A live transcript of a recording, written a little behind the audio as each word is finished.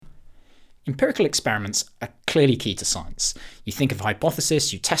Empirical experiments are clearly key to science. You think of a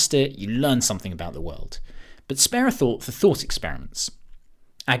hypothesis, you test it, you learn something about the world. But spare a thought for thought experiments.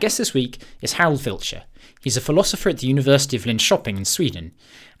 Our guest this week is Harald Wiltsche. He's a philosopher at the University of Linköping in Sweden,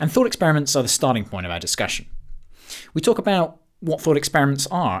 and thought experiments are the starting point of our discussion. We talk about what thought experiments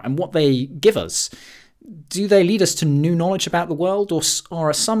are and what they give us. Do they lead us to new knowledge about the world, or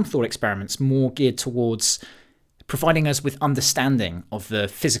are some thought experiments more geared towards providing us with understanding of the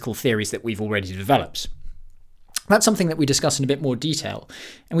physical theories that we've already developed? That's something that we discuss in a bit more detail.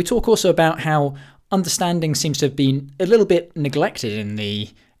 And we talk also about how understanding seems to have been a little bit neglected in the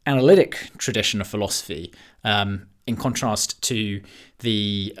analytic tradition of philosophy. In contrast to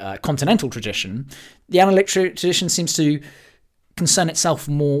the continental tradition, the analytic tradition seems to concern itself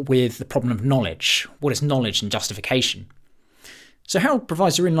more with the problem of knowledge. What is knowledge and justification? So Harold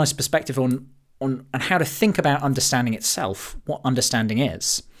provides a really nice perspective on how to think about understanding itself, what understanding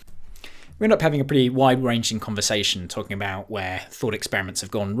is. We end up having a pretty wide-ranging conversation talking about where thought experiments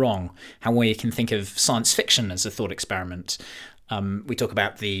have gone wrong, how we can think of science fiction as a thought experiment. We talk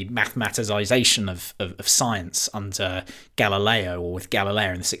about the mathematicization of science under Galileo, or with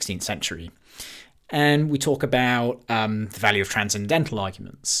Galileo in the 16th century. And we talk about the value of transcendental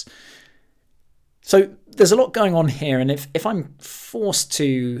arguments. So there's a lot going on here, and if I'm forced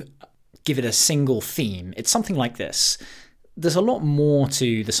to give it a single theme, it's something like this. There's a lot more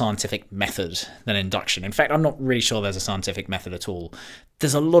to the scientific method than induction. In fact, I'm not really sure there's a scientific method at all.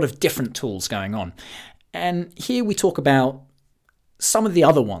 There's a lot of different tools going on. And here we talk about some of the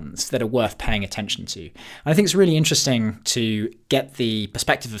other ones that are worth paying attention to. And I think it's really interesting to get the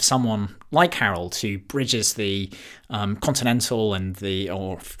perspective of someone like Harald, who bridges the continental and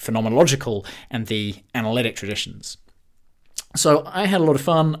or phenomenological and the analytic traditions. So I had a lot of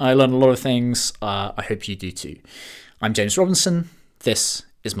fun. I learned a lot of things. I hope you do too. I'm James Robinson. This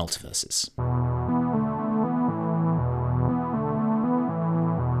is Multiverses.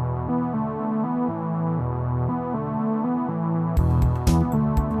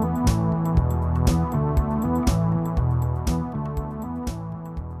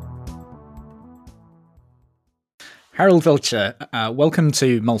 Harald Wiltsche, welcome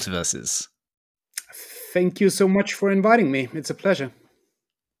to Multiverses. Thank you so much for inviting me. It's a pleasure.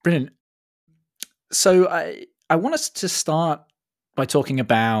 Brilliant. So I want us to start by talking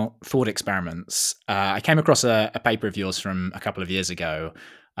about thought experiments. I came across a paper of yours from a couple of years ago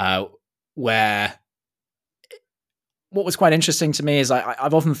where what was quite interesting to me is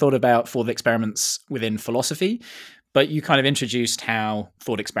I've often thought about thought experiments within philosophy, but you kind of introduced how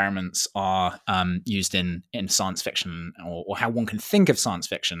thought experiments are used in science fiction, or how one can think of science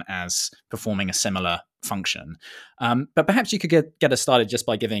fiction as performing a similar function. But perhaps you could get us started just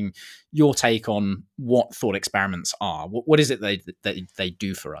by giving your take on what thought experiments are. What is it they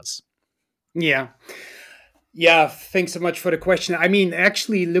do for us? Yeah, thanks so much for the question. I mean,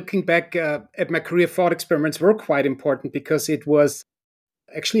 actually, looking back at my career, thought experiments were quite important because it was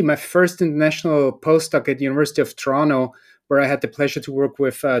actually my first international postdoc at the University of Toronto, where I had the pleasure to work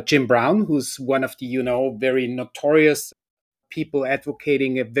with Jim Brown, who's one of the, very notorious people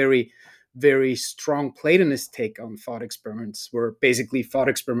advocating a very, very strong Platonist take on thought experiments, where basically thought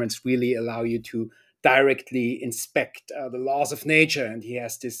experiments really allow you to directly inspect the laws of nature. And he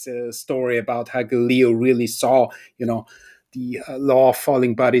has this story about how Galileo really saw, the law of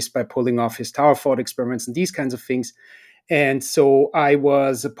falling bodies by pulling off his tower thought experiments and these kinds of things. And so I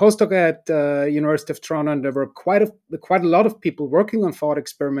was a postdoc at University of Toronto, and there were quite a lot of people working on thought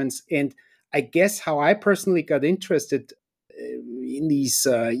experiments. And I guess how I personally got interested in these,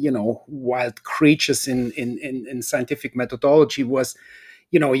 wild creatures in scientific methodology was,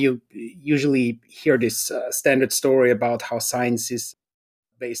 you usually hear this standard story about how science is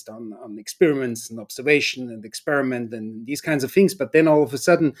based on experiments and observation and experiment and these kinds of things. But then all of a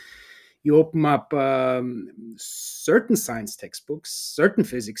sudden, you open up certain science textbooks, certain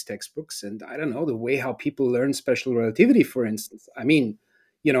physics textbooks, and I don't know, the way how people learn special relativity, for instance. I mean,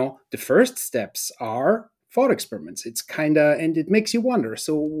 the first steps are thought experiments. It's and it makes you wonder.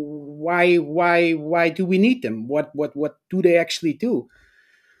 So why do we need them? What do they actually do?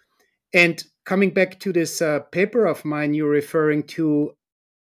 And coming back to this paper of mine you're referring to,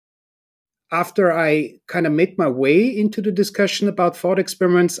 after I kind of made my way into the discussion about thought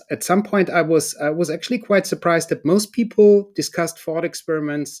experiments, at some point I was actually quite surprised that most people discussed thought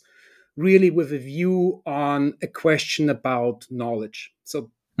experiments really with a view on a question about knowledge. So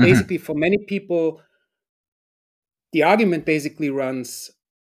basically, for many people, the argument basically runs: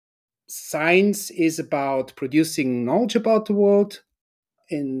 science is about producing knowledge about the world,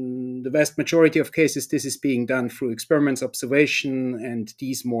 in the vast majority of cases, this is being done through experiments, observation, and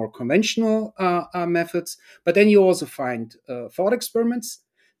these more conventional methods. But then you also find thought experiments.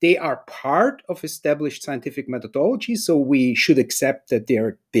 They are part of established scientific methodology, so we should accept that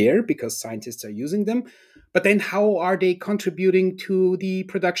they're there because scientists are using them. But then, how are they contributing to the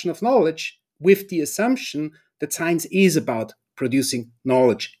production of knowledge with the assumption that science is about producing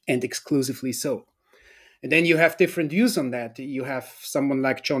knowledge and exclusively so? And then you have different views on that. You have someone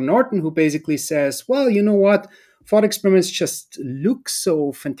like John Norton who basically says, well, you know what? Thought experiments just look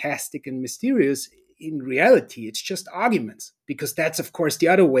so fantastic and mysterious. In reality, it's just arguments, because that's, of course, the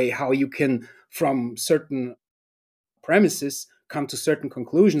other way how you can, from certain premises, come to certain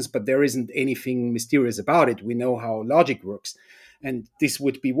conclusions, but there isn't anything mysterious about it. We know how logic works. And this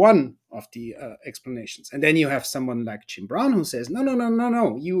would be one of the explanations. And then you have someone like Jim Brown who says, no, no, no, no,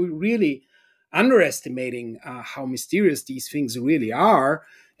 no. You really underestimating how mysterious these things really are.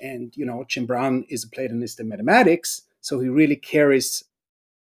 And, Jim Brown is a Platonist in mathematics, so he really carries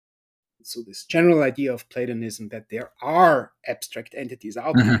this general idea of Platonism that there are abstract entities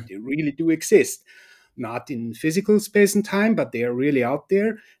out there. They really do exist, not in physical space and time, but they are really out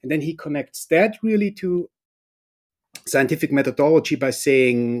there. And then he connects that really to scientific methodology by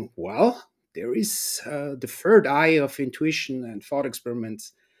saying, well, there is the third eye of intuition, and thought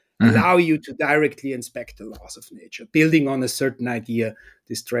experiments allow you to directly inspect the laws of nature, building on a certain idea,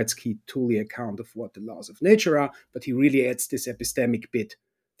 this Trotsky-Tooley account of what the laws of nature are, but he really adds this epistemic bit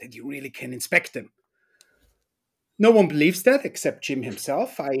that you really can inspect them. No one believes that except Jim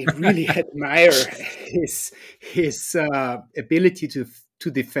himself. I really admire his ability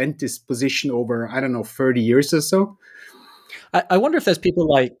to defend this position over, I don't know, 30 years or so. I wonder if there's people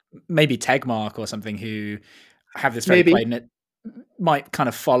like maybe Tegmark or something who have this very Maybe. Platonist, might kind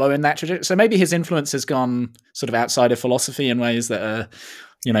of follow in that trajectory. So maybe his influence has gone sort of outside of philosophy in ways that are,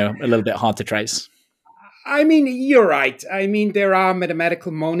 a little bit hard to trace. I mean, you're right. I mean, there are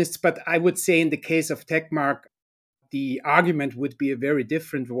mathematical monists, but I would say in the case of Tegmark, the argument would be a very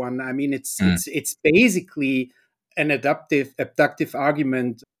different one. I mean, it's basically an abductive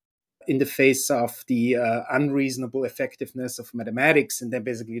argument in the face of the unreasonable effectiveness of mathematics, and then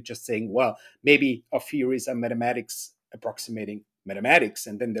basically just saying, well, maybe our theories are mathematics approximating mathematics,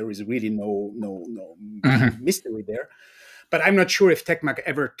 and then there is really no mystery there. But I'm not sure if Tegmark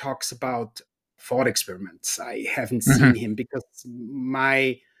ever talks about thought experiments. I haven't seen him, because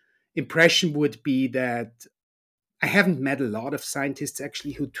my impression would be that I haven't met a lot of scientists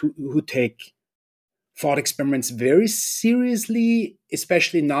actually who take thought experiments very seriously,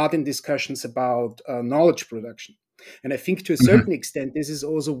 especially not in discussions about knowledge production. And I think to a certain extent, this is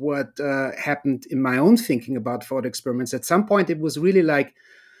also what happened in my own thinking about thought experiments. At some point, it was really like,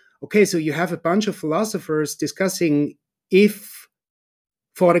 okay, so you have a bunch of philosophers discussing if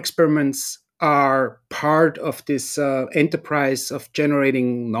thought experiments are part of this enterprise of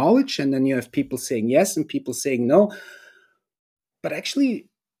generating knowledge. And then you have people saying yes and people saying no. But actually,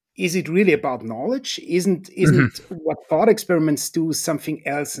 is it really about knowledge? Isn't what thought experiments do something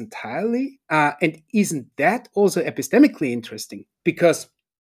else entirely? And isn't that also epistemically interesting? Because,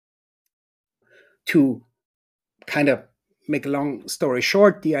 to kind of make a long story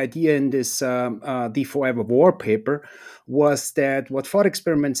short, the idea in this The Forever War paper was that what thought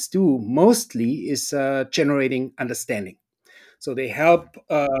experiments do mostly is generating understanding. So they help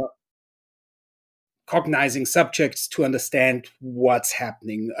cognizing subjects to understand what's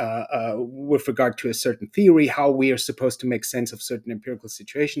happening with regard to a certain theory, how we are supposed to make sense of certain empirical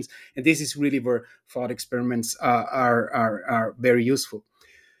situations. And this is really where thought experiments are very useful.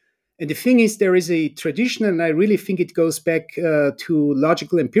 And the thing is, there is a tradition, and I really think it goes back to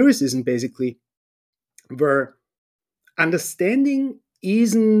logical empiricism, basically, where understanding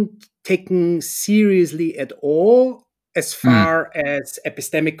isn't taken seriously at all as far as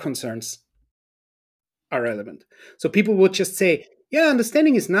epistemic concerns are relevant. So people would just say, yeah,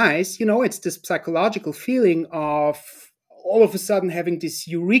 understanding is nice. It's this psychological feeling of all of a sudden having this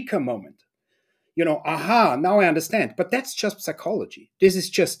eureka moment. Aha, now I understand. But that's just psychology. This is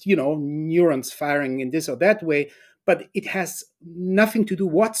just, neurons firing in this or that way. But it has nothing to do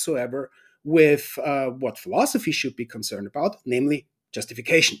whatsoever with what philosophy should be concerned about, namely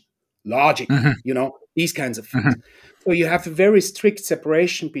justification, logic, these kinds of things. So you have a very strict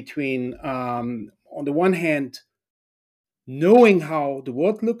separation between, on the one hand, knowing how the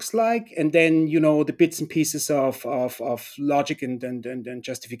world looks like, and then the bits and pieces of logic and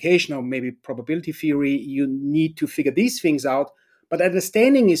justification, or maybe probability theory. You need to figure these things out, but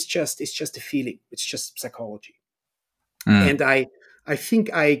understanding is just a feeling. It's just psychology. And I think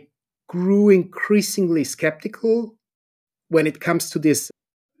I grew increasingly skeptical when it comes to this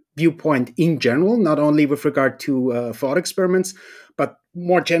viewpoint in general, not only with regard to thought experiments, but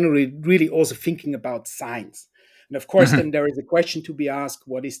more generally, really also thinking about science. And of course, Mhm. then there is a question to be asked: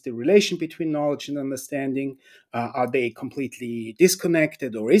 what is the relation between knowledge and understanding? Are they completely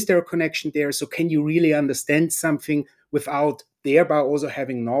disconnected, or is there a connection there? So, can you really understand something without thereby also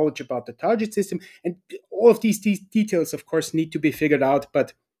having knowledge about the target system? And all of these details, of course, need to be figured out.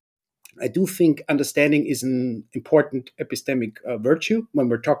 But I do think understanding is an important epistemic virtue when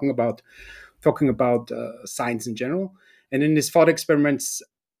we're talking about science in general. And in this thought experiments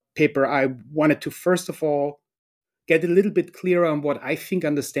paper, I wanted to first of all get a little bit clearer on what I think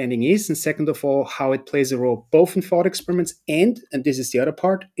understanding is, and second of all, how it plays a role both in thought experiments and this is the other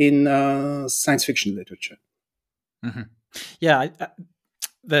part, in science fiction literature. Mhm. Yeah,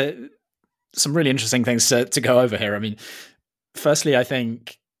 the some really interesting things to go over here. I mean, firstly, I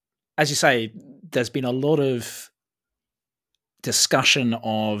think, as you say, there's been a lot of discussion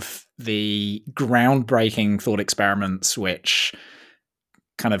of the groundbreaking thought experiments which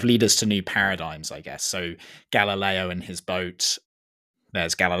kind of lead us to new paradigms, I guess. So Galileo and his boat,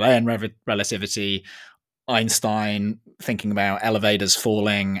 there's Galilean relativity, Einstein thinking about elevators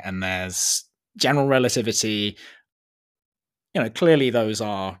falling, and there's general relativity. Clearly those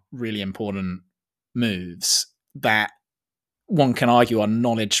are really important moves that one can argue are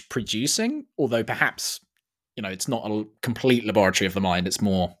knowledge producing, although perhaps, it's not a complete laboratory of the mind. It's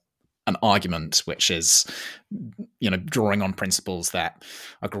more an argument, which is, drawing on principles that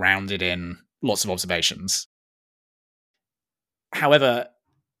are grounded in lots of observations. However,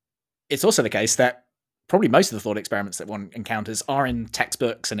 it's also the case that probably most of the thought experiments that one encounters are in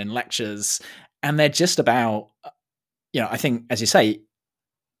textbooks and in lectures, and they're just about, I think, as you say,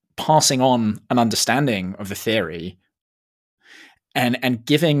 passing on an understanding of the theory and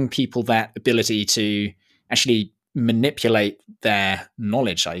giving people that ability to actually manipulate their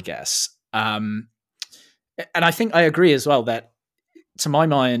knowledge, I guess. And I think I agree as well that, to my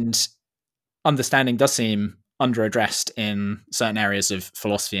mind, understanding does seem underaddressed in certain areas of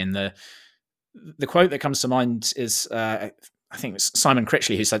philosophy. And the quote that comes to mind is, I think it's Simon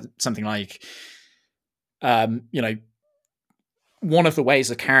Critchley, who said something like, you know, one of the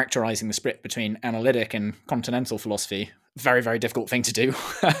ways of characterizing the split between analytic and continental philosophy, very, very difficult thing to do,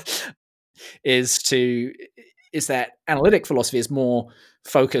 is that analytic philosophy is more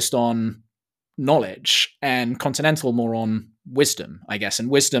focused on knowledge and continental more on wisdom, I guess. And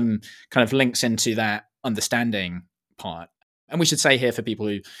wisdom kind of links into that understanding part. And we should say here, for people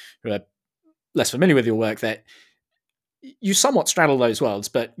who are less familiar with your work, that you somewhat straddle those worlds,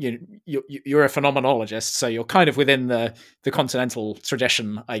 but you're a phenomenologist, so you're kind of within the continental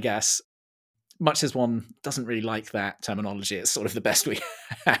tradition, I guess. Much as one doesn't really like that terminology, it's sort of the best we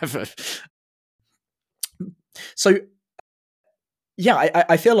have. So, yeah,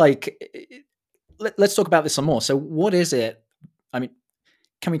 I feel like let's talk about this some more. So, what is it? I mean,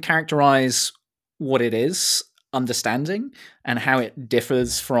 can we characterize what it is, understanding, and how it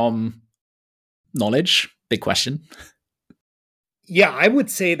differs from knowledge? Big question. Yeah, I would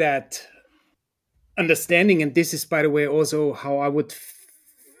say that understanding, and this is, by the way, also how I would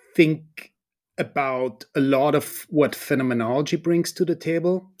think about a lot of what phenomenology brings to the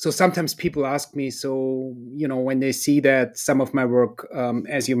table. So sometimes people ask me, so, when they see that some of my work,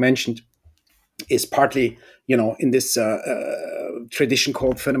 as you mentioned, is partly, in this tradition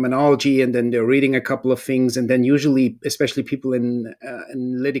called phenomenology, and then they're reading a couple of things, and then usually, especially people in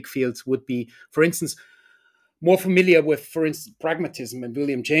analytic fields, would be, for instance, more familiar with, for instance, pragmatism and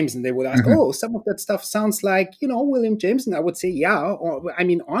William James, and they would ask, Mhm. "Oh, some of that stuff sounds like, William James." And I would say, "Yeah." Or, I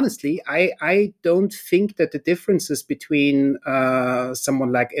mean, honestly, I don't think that the differences between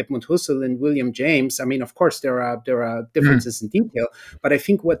someone like Edmund Husserl and William James. I mean, of course, there are Mhm. differences in detail, but I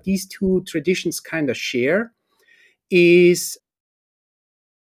think what these two traditions kind of share is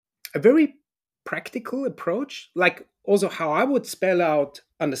a very practical approach, like also how I would spell out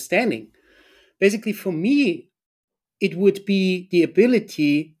understanding. Basically, for me, it would be the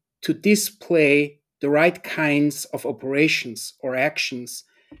ability to display the right kinds of operations or actions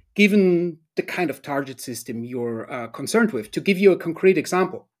given the kind of target system you're concerned with. To give you a concrete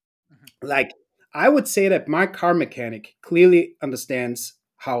example, like, I would say that my car mechanic clearly understands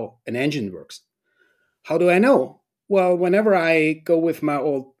how an engine works. How do I know? Well, whenever I go with my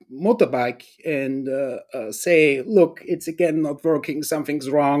old motorbike and say, look, it's again not working,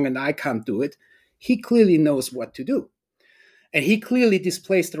 something's wrong, and I can't do it, he clearly knows what to do. And he clearly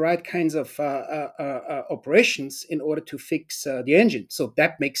displays the right kinds of operations in order to fix the engine. So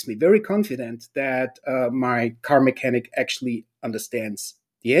that makes me very confident that my car mechanic actually understands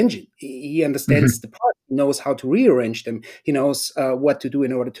the engine. He understands Mhm. the part. knows how to rearrange them. He knows what to do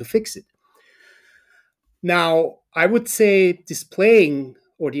in order to fix it. Now, I would say displaying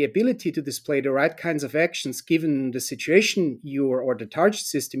or the ability to display the right kinds of actions given the situation or the target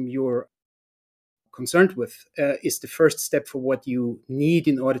system you're concerned with is the first step for what you need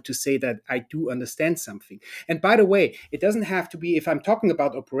in order to say that I do understand something. And by the way, it doesn't have to be, if I'm talking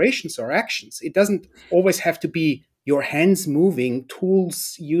about operations or actions, it doesn't always have to be your hands moving,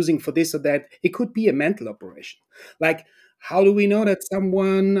 tools using for this or that. It could be a mental operation. Like, how do we know that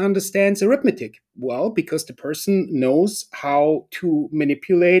someone understands arithmetic? Well, because the person knows how to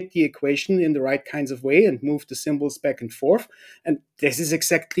manipulate the equation in the right kinds of way and move the symbols back and forth. And this is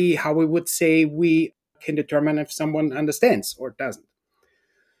exactly how we would say we can determine if someone understands or doesn't.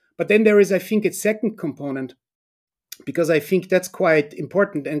 But then there is, I think, a second component, because I think that's quite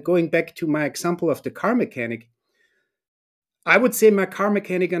important. And going back to my example of the car mechanic, I would say my car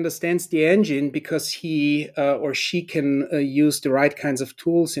mechanic understands the engine because he or she can use the right kinds of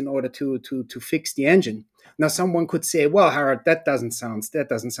tools in order to fix the engine. Now, someone could say, "Well, Harald, that doesn't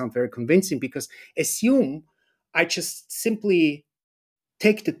sound very convincing, because assume I just simply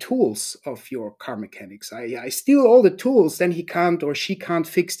take the tools of your car mechanics. I steal all the tools, then he can't or she can't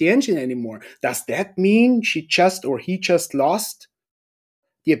fix the engine anymore. Does that mean she just or he just lost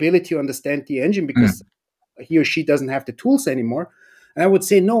the ability to understand the engine because he or she doesn't have the tools anymore?" And I would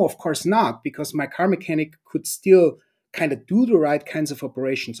say, no, of course not, because my car mechanic could still kind of do the right kinds of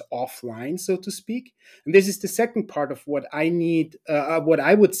operations offline, so to speak. And this is the second part of what I need, what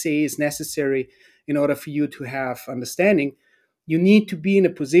I would say is necessary in order for you to have understanding. You need to be in a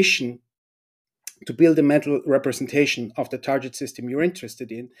position to build a mental representation of the target system you're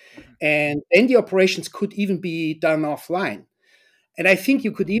interested in. And then the operations could even be done offline. And I think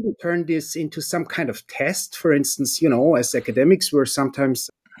you could even turn this into some kind of test. For instance, as academics, we're sometimes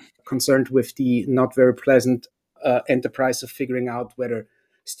concerned with the not very pleasant enterprise of figuring out whether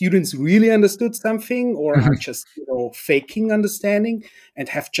students really understood something or are just faking understanding and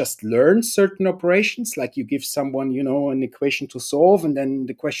have just learned certain operations. Like, you give someone an equation to solve, and then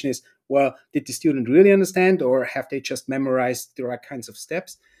the question is, well, did the student really understand, or have they just memorized the right kinds of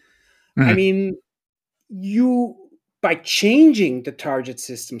steps? I mean, you by changing the target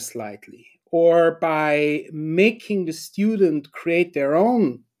system slightly, or by making the student create their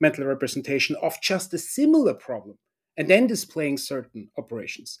own mental representation of just a similar problem and then displaying certain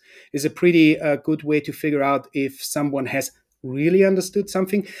operations, is a pretty good way to figure out if someone has really understood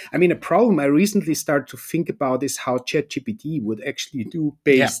something. I mean, a problem I recently started to think about is how ChatGPT would actually do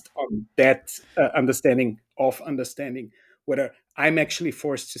based on that understanding of understanding, whether I'm actually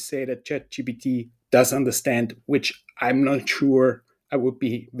forced to say that ChatGPT does understand, which I'm not sure I would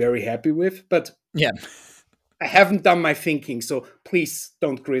be very happy with. But Yeah. I haven't done my thinking, so please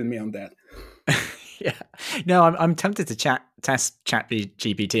don't grill me on that. Yeah. No, I'm tempted to test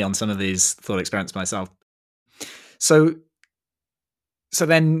ChatGPT on some of these thought experiments myself. So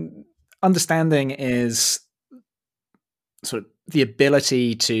then understanding is sort of the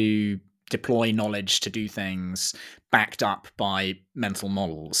ability to deploy knowledge to do things backed up by mental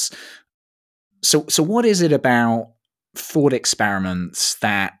models. So what is it about thought experiments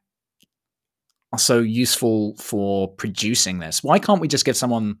that are so useful for producing this? Why can't we just give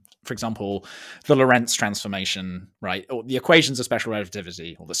someone, for example, the Lorentz transformation, right, or the equations of special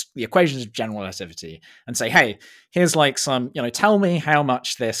relativity, or the equations of general relativity, and say, hey, here's like some, tell me how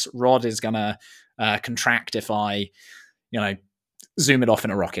much this rod is gonna contract if I, zoom it off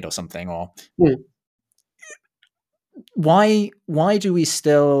in a rocket or something? Or why do we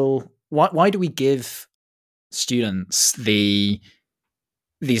still why do we give students these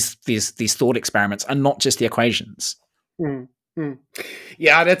thought experiments and not just the equations?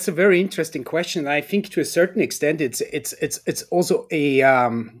 Yeah, that's a very interesting question. I think to a certain extent, it's also a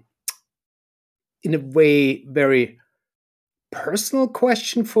in a way very personal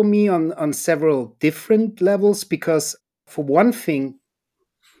question for me on several different levels. Because for one thing,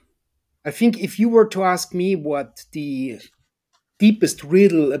 I think if you were to ask me what the deepest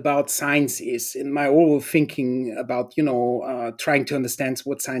riddle about science is in my overall thinking about trying to understand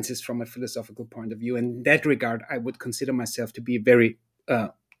what science is from a philosophical point of view, in that regard I would consider myself to be a very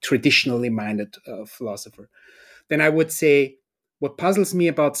traditionally minded philosopher, then I would say what puzzles me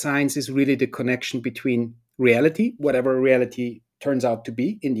about science is really the connection between reality, whatever reality turns out to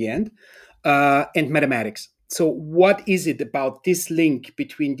be in the end, and mathematics. So what is it about this link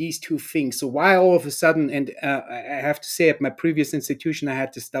between these two things? So why all of a sudden, and I have to say, at my previous institution, I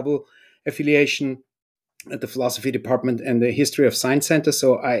had this double affiliation at the philosophy department and the history of science center.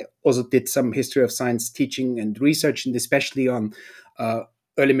 So I also did some history of science teaching and research, and especially on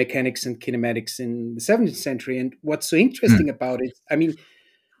early mechanics and kinematics in the 17th century. And what's so Mm. interesting about it, I mean,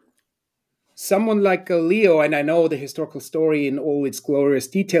 someone like Galileo, and I know the historical story in all its glorious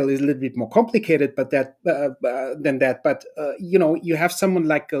detail is a little bit more complicated, but than that. But you have someone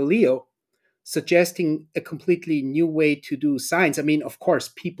like Galileo suggesting a completely new way to do science. I mean, of course,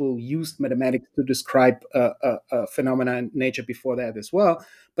 people used mathematics to describe phenomena in nature before that as well.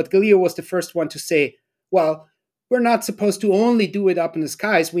 But Galileo was the first one to say, well, we're not supposed to only do it up in the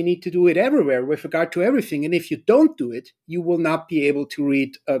skies. We need to do it everywhere with regard to everything. And if you don't do it, you will not be able to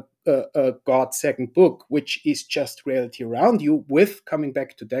read a God's second book, which is just reality around you, with coming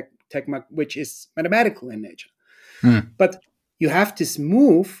back to Tegma, which is mathematical in nature. Mm. But you have this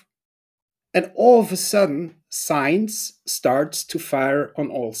move, and all of a sudden, science starts to fire on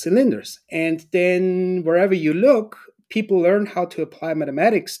all cylinders. And then, wherever you look, people learn how to apply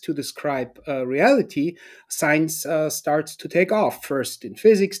mathematics to describe reality. Science starts to take off, first in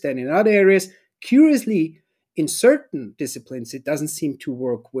physics, then in other areas. Curiously, in certain disciplines, it doesn't seem to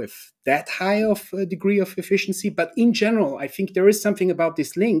work with that high of a degree of efficiency. But in general, I think there is something about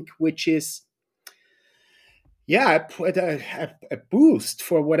this link which is, yeah, I put a boost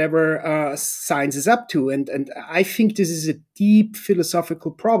for whatever science is up to. And I think this is a deep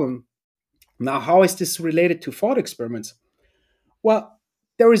philosophical problem. Now, how is this related to thought experiments? Well,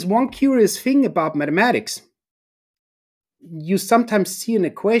 there is one curious thing about mathematics. You sometimes see an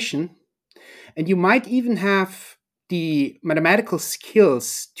equation, and you might even have the mathematical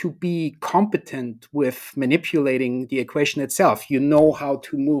skills to be competent with manipulating the equation itself. You know how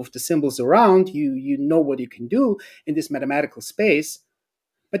to move the symbols around, you know what you can do in this mathematical space,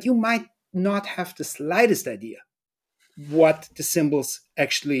 but you might not have the slightest idea what the symbols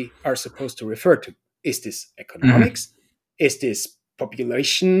actually are supposed to refer to. Is this Mm. economics? Is this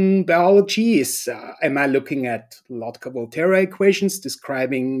population biology? Am I looking at Lotka-Volterra equations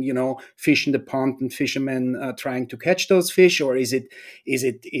describing, fish in the pond and fishermen trying to catch those fish, or is it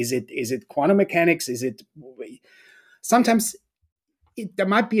quantum mechanics? Is it sometimes there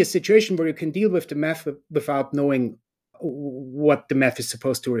might be a situation where you can deal with the math without knowing what the math is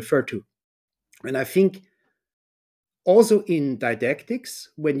supposed to refer to. And I think also in didactics,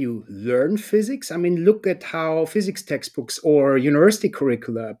 when you learn physics, I mean, look at how physics textbooks or university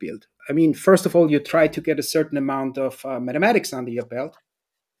curricula are built. I mean, first of all, you try to get a certain amount of mathematics under your belt,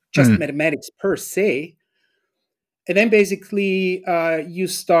 just Mm. mathematics per se. And then basically you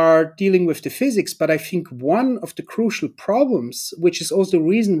start dealing with the physics. But I think one of the crucial problems, which is also the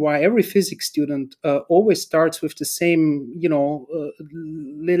reason why every physics student always starts with the same,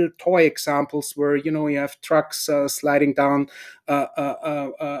 little toy examples where, you have trucks sliding down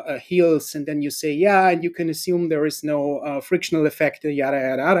hills, and then you say, yeah, and you can assume there is no frictional effect, yada,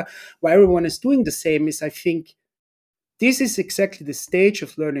 yada, yada. Why everyone is doing the same is, I think, this is exactly the stage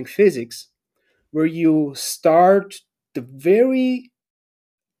of learning physics where you start the very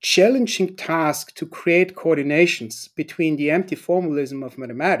challenging task to create coordinations between the empty formalism of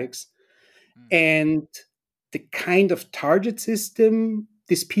mathematics and the kind of target system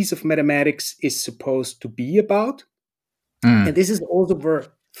this piece of mathematics is supposed to be about. And Mm. this is also where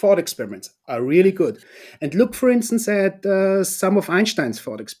thought experiments are really good. And look, for instance, at some of Einstein's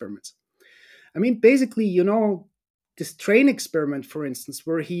thought experiments. I mean, basically, this train experiment, for instance,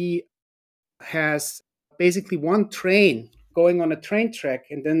 where he has basically one train going on a train track,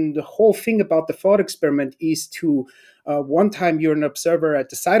 and then the whole thing about the thought experiment is to one time you're an observer at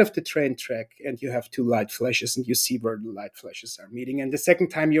the side of the train track and you have two light flashes and you see where the light flashes are meeting, and the second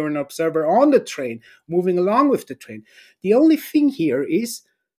time you're an observer on the train moving along with the train. The only thing here is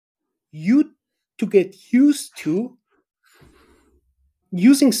you to get used to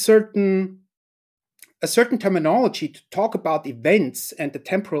using a certain terminology to talk about events and the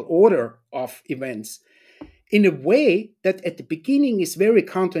temporal order of events in a way that at the beginning is very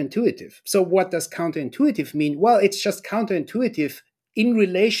counterintuitive. So, what does counterintuitive mean? Well, it's just counterintuitive in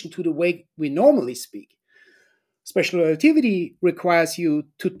relation to the way we normally speak. Special relativity requires you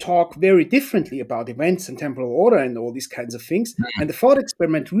to talk very differently about events and temporal order and all these kinds of things. And the thought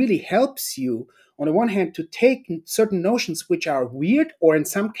experiment really helps you, on the one hand, to take certain notions which are weird, or in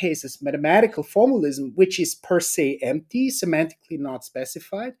some cases, mathematical formalism, which is per se empty, semantically not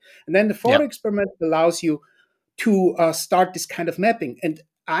specified. And then the thought Yeah. experiment allows you to start this kind of mapping. And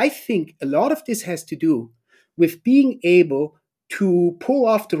I think a lot of this has to do with being able to pull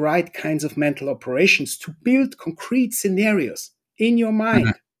off the right kinds of mental operations to build concrete scenarios in your Mhm.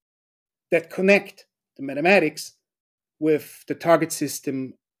 mind that connect the mathematics with the target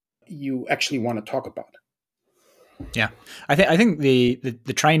system you actually want to talk about. Yeah, I think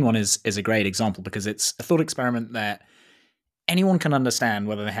the train one is a great example because it's a thought experiment that anyone can understand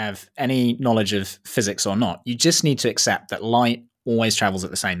whether they have any knowledge of physics or not. You just need to accept that light always travels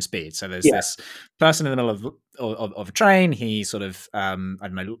at the same speed. So there's Yeah. this person in the middle of a train. He sort of I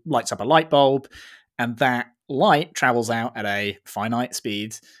don't know, lights up a light bulb, and that light travels out at a finite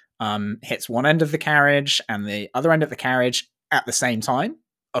speed, hits one end of the carriage and the other end of the carriage at the same time,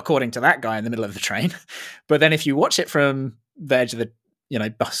 according to that guy in the middle of the train. But then if you watch it from the edge of the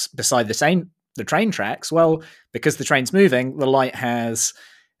beside the train tracks, well, because the train's moving, the light has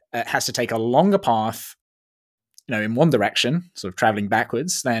to take a longer path, in one direction, sort of traveling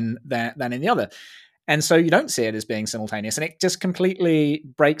backwards, than in the other. And so you don't see it as being simultaneous, and it just completely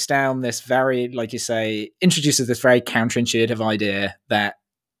breaks down this very, like you say, introduces this very counterintuitive idea that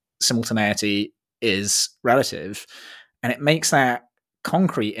simultaneity is relative, and it makes that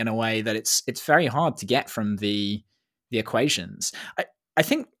concrete in a way that it's very hard to get from the equations. I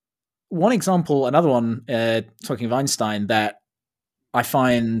think one example, another one, talking of Einstein, that I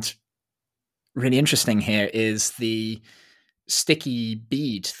find really interesting here is the sticky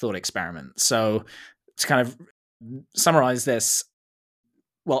bead thought experiment. So to kind of summarize this,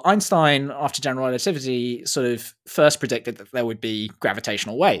 well, Einstein, after general relativity, sort of first predicted that there would be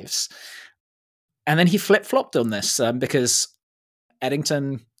gravitational waves. And then he flip-flopped on this because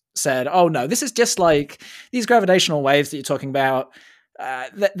Eddington said, oh, no, this is just like these gravitational waves that you're talking about.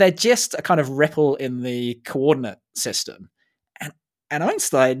 They're just a kind of ripple in the coordinate system. And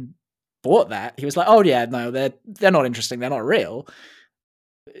Einstein bought that. He was like, oh, yeah, no, they're not interesting. They're not real.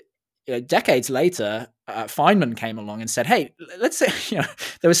 Decades later, Feynman came along and said, hey, let's say,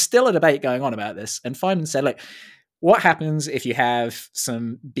 there was still a debate going on about this. And Feynman said, look, what happens if you have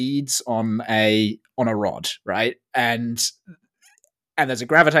some beads on a rod, right? And there's a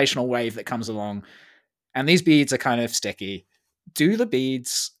gravitational wave that comes along, and these beads are kind of sticky. Do the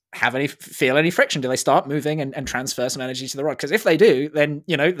beads feel any friction? Do they start moving and transfer some energy to the rod? Because if they do, then,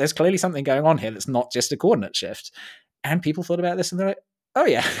 there's clearly something going on here that's not just a coordinate shift. And people thought about this and they're like, oh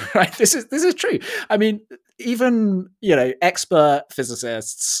yeah, right. This is true. I mean, even, expert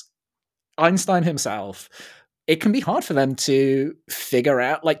physicists, Einstein himself, it can be hard for them to figure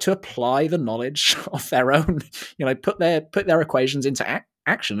out, like, to apply the knowledge of their own, put their equations into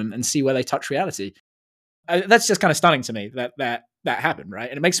action and see where they touch reality. That's just kind of stunning to me that happened, right?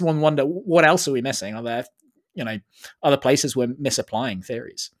 And it makes one wonder, what else are we missing? Are there, other places we're misapplying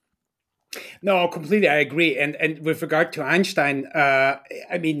theories? No, completely, I agree. And with regard to Einstein,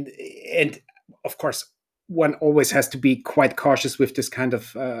 I mean, and of course, one always has to be quite cautious with this kind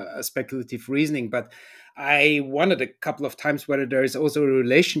of speculative reasoning. But I wondered a couple of times whether there is also a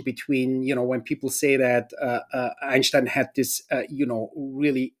relation between, when people say that Einstein had this,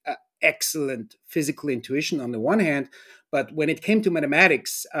 really excellent physical intuition on the one hand, but when it came to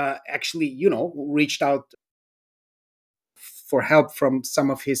mathematics, actually, reached out for help from some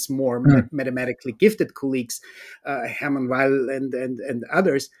of his more mathematically gifted colleagues, Hermann Weyl and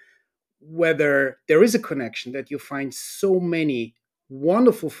others, whether there is a connection that you find so many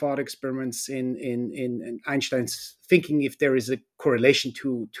wonderful thought experiments in Einstein's thinking, if there is a correlation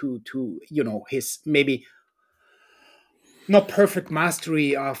to his maybe not perfect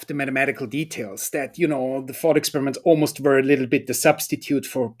mastery of the mathematical details, that the thought experiments almost were a little bit the substitute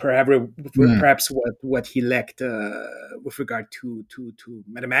for perhaps what he lacked with regard to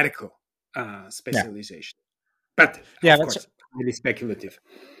mathematical specialization. But of course, really speculative.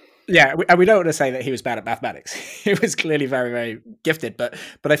 Yeah, we don't want to say that he was bad at mathematics. He was clearly very, very gifted, but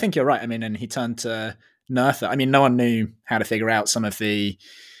I think you're right. I mean, and he turned to Noether. I mean, no one knew how to figure out some of the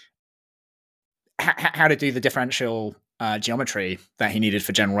how to do the differential geometry that he needed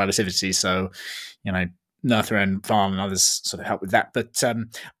for general relativity. So, Noether and Farm and others sort of helped with that. But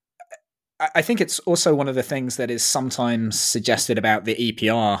I think it's also one of the things that is sometimes suggested about the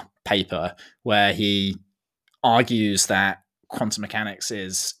EPR paper, where he argues that quantum mechanics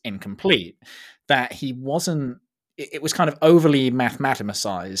is incomplete, that he wasn't, it was kind of overly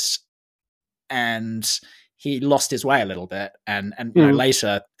mathematicized, and he lost his way a little bit. And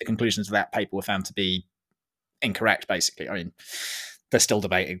later the conclusions of that paper were found to be incorrect, basically. I mean, they're still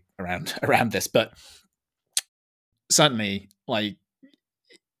debating around this, but certainly, like,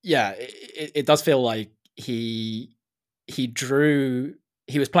 yeah, it does feel like he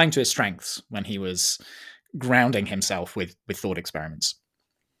was playing to his strengths when he was grounding himself with thought experiments.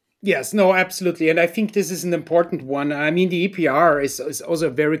 Yes, no, absolutely. And I think this is an important one. I mean, the EPR is also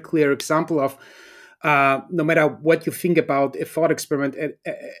a very clear example of no matter what you think about a thought experiment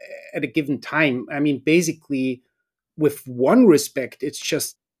at a given time. I mean, basically, with one respect, it's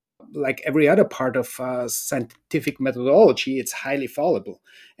just like every other part of scientific methodology, it's highly fallible.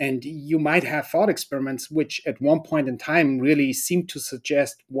 And you might have thought experiments which at one point in time really seem to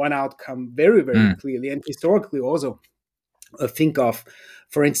suggest one outcome very, very Mm. clearly. And historically also, think of,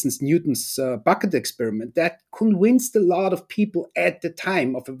 for instance, Newton's bucket experiment that convinced a lot of people at the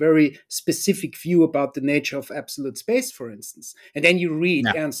time of a very specific view about the nature of absolute space, for instance. And then you read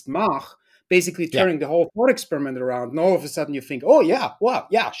Yeah. Ernst Mach basically Yeah. turning the whole thought experiment around, and all of a sudden you think, oh yeah, well,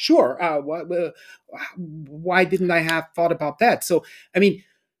 yeah, sure. Why didn't I have thought about that? So, I mean,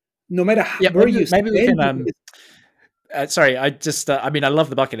 no matter Yeah. where you Maybe we stand, can. Sorry, I just. I mean, I love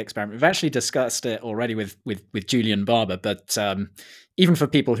the bucket experiment. We've actually discussed it already with Julian Barber, but even for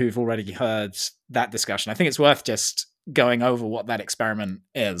people who've already heard that discussion, I think it's worth just going over what that experiment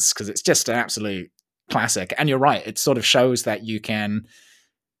is, because it's just an absolute classic. And you're right; it sort of shows that you can.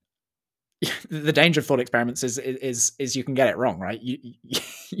 The danger of thought experiments is you can get it wrong, right?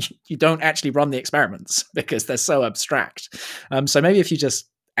 You don't actually run the experiments because they're so abstract. So maybe if you just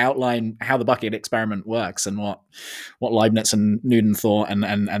outline how the bucket experiment works and what Leibniz and Newton thought, and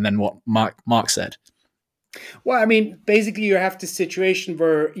then what Mach said. Well, I mean, basically, you have this situation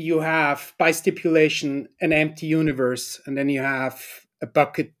where you have, by stipulation, an empty universe, and then you have a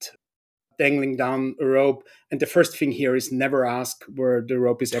bucket dangling down a rope. And the first thing here is never ask where the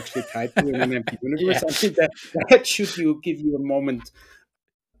rope is actually tied to in an empty universe. Yeah. I think that should give you a moment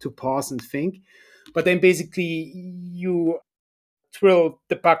to pause and think. But then basically, you twirl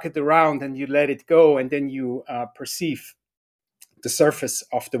the bucket around and you let it go, and then you perceive the surface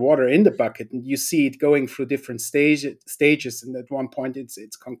of the water in the bucket, and you see it going through different stages. And at one point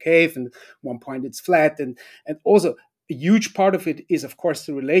it's concave, and at one point it's flat, and also a huge part of it is, of course,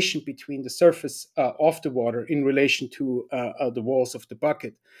 the relation between the surface of the water in relation to the walls of the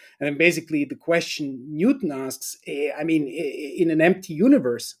bucket. And then basically the question Newton asks, I mean, in an empty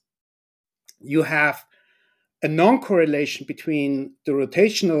universe, you have a non-correlation between the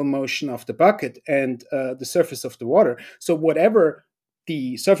rotational motion of the bucket and the surface of the water. So whatever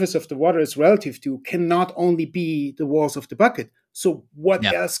the surface of the water is relative to cannot only be the walls of the bucket. So what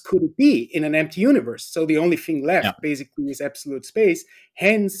Yeah. else could it be in an empty universe? So the only thing Yeah. left basically is absolute space.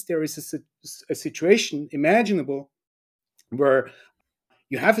 Hence, there is a situation imaginable where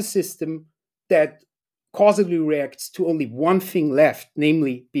you have a system that causally reacts to only one thing left,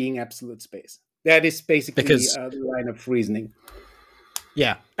 namely being absolute space. That is basically Because the line of reasoning.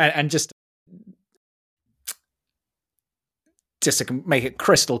 yeah, and just to make it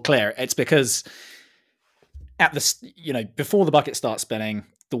crystal clear, it's because at the before the bucket starts spinning,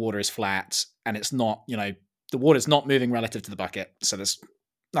 the water is flat, and it's not the water's not moving relative to the bucket, so there's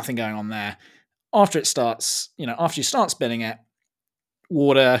nothing going on there. After it starts, after you start spinning it,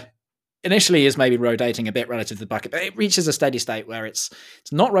 water initially is maybe rotating a bit relative to the bucket, but it reaches a steady state where it's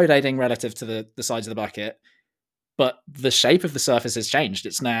not rotating relative to the sides of the bucket, but the shape of the surface has changed.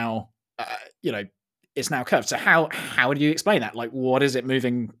 It's now, it's now curved. So how do you explain that? Like, what is it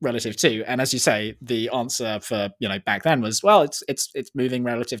moving relative to? And as you say, the answer for back then was, well, it's moving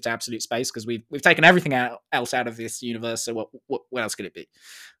relative to absolute space because we've taken everything else out of this universe. So what else could it be?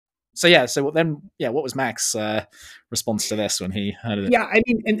 So yeah. So what was Mach's response to this when he heard of it? Yeah, I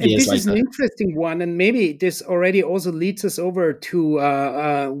mean, and Years this is an later. interesting one, and maybe this already also leads us over to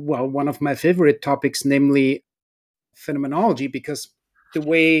well, one of my favorite topics, namely phenomenology, because the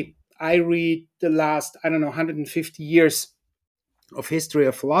way I read the last, I don't know, 150 years of history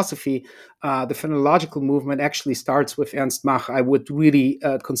of philosophy, the phenomenological movement actually starts with Ernst Mach. I would really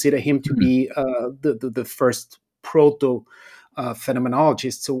consider him to Hmm. be the first proto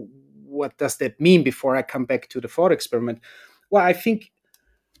phenomenologist. So, what does that mean before I come back to the thought experiment? Well, I think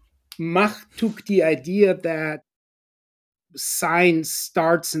Mach took the idea that science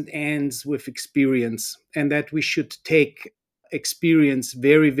starts and ends with experience, and that we should take experience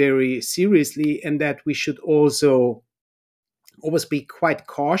very, very seriously, and that we should also always be quite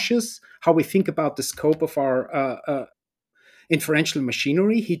cautious how we think about the scope of our inferential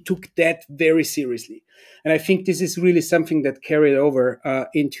machinery. He took that very seriously. And I think this is really something that carried over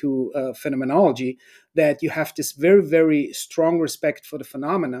into phenomenology, that you have this very, very strong respect for the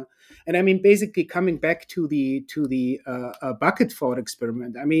phenomena. And I mean, basically coming back to the bucket thought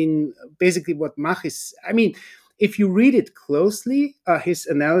experiment, I mean, basically what Mach is, I mean, if you read it closely, his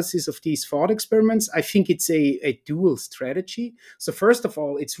analysis of these thought experiments, I think it's a dual strategy. So first of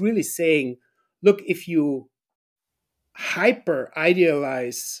all, it's really saying, look, if you hyper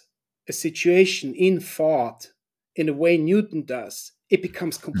idealize a situation in thought in the way Newton does, it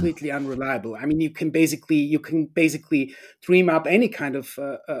becomes completely unreliable. I mean, you can basically dream up any kind of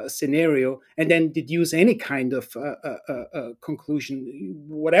scenario and then deduce any kind of conclusion,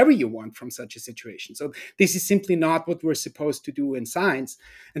 whatever you want from such a situation. So this is simply not what we're supposed to do in science.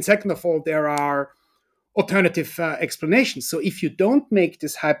 And second of all, there are alternative explanations. So if you don't make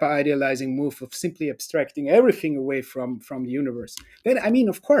this hyper idealizing move of simply abstracting everything away from the universe, then I mean,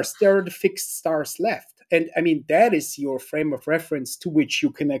 of course, there are the fixed stars left, and I mean that is your frame of reference to which you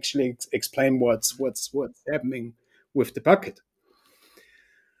can actually explain what's happening with the bucket.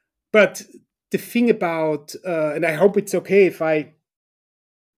 But the thing about, and I hope it's okay if I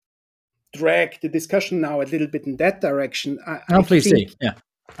drag the discussion now a little bit in that direction. Oh, please do. Yeah,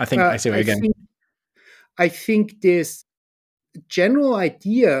 I think I see where you're going. I think this general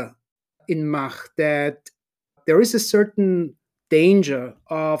idea in Mach that there is a certain danger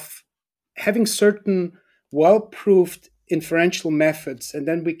of having certain well-proved inferential methods, and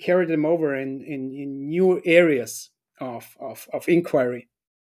then we carry them over in new areas of inquiry.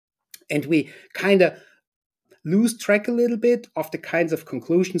 And we kind of lose track a little bit of the kinds of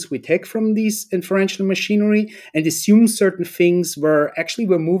conclusions we take from these inferential machinery and assume certain things where actually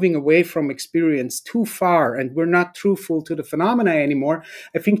we're moving away from experience too far and we're not truthful to the phenomena anymore.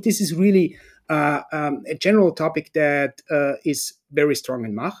 I think this is really a general topic that is very strong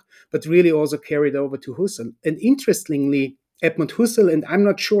in Mach, but really also carried over to Husserl. And interestingly, Edmund Husserl, and I'm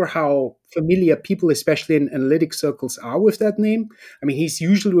not sure how familiar people, especially in analytic circles, are with that name. I mean, he's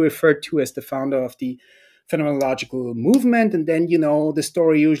usually referred to as the founder of the phenomenological movement. And then, the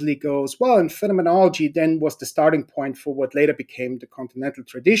story usually goes, well, and phenomenology then was the starting point for what later became the continental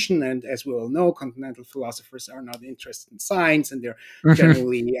tradition. And as we all know, continental philosophers are not interested in science, and they're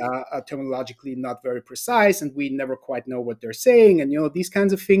generally terminologically not very precise, and we never quite know what they're saying, and, these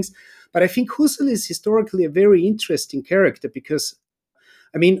kinds of things. But I think Husserl is historically a very interesting character because,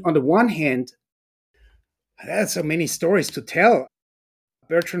 I mean, on the one hand, there's so many stories to tell.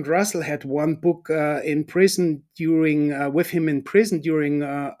 Bertrand Russell had one book in prison with him in prison during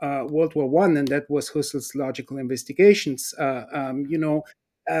World War One, and that was Husserl's Logical Investigations.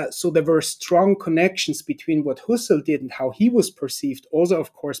 So there were strong connections between what Husserl did and how he was perceived. Also,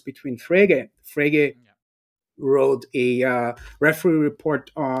 of course, between Frege. Frege wrote a referee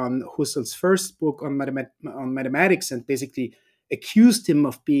report on Husserl's first book on mathematics, and basically accused him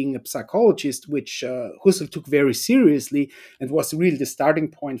of being a psychologist, which Husserl took very seriously and was really the starting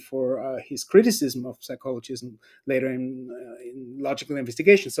point for his criticism of psychologism later in logical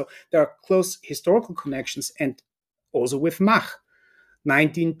investigation. So there are close historical connections, and also with Mach.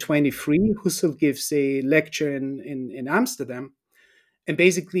 1923, Husserl gives a lecture in Amsterdam and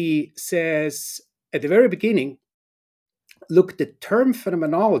basically says at the very beginning, look, the term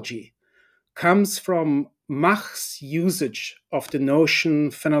phenomenology comes from Mach's usage of the notion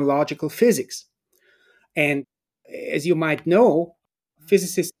phenomenological physics. And as you might know,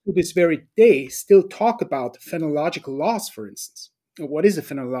 physicists to this very day still talk about phenomenological laws, for instance. What is a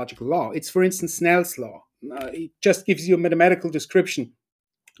phenomenological law? It's, for instance, Snell's law. It just gives you a mathematical description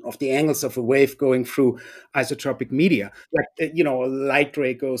of the angles of a wave going through isotropic media. Like, a light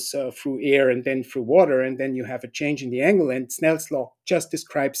ray goes through air and then through water, and then you have a change in the angle, and Snell's law just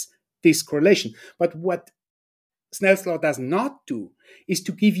describes this correlation. But what Snell's law does not do is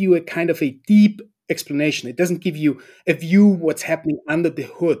to give you a kind of a deep explanation. It doesn't give you a view what's happening under the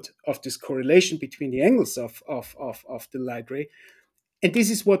hood of this correlation between the angles of the light ray. And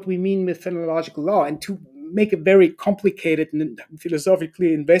this is what we mean with phenomenological law. And to make a very complicated and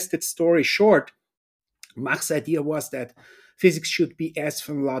philosophically invested story short, Mach's idea was that physics should be as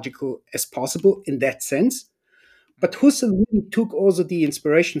phenomenological as possible in that sense. But Husserl really took also the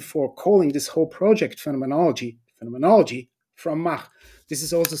inspiration for calling this whole project phenomenology from Mach. This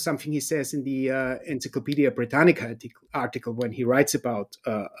is also something he says in the Encyclopedia Britannica article when he writes about,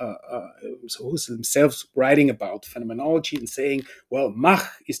 so Husserl himself writing about phenomenology and saying, well, Mach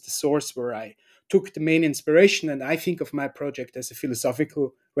is the source where I took the main inspiration, and I think of my project as a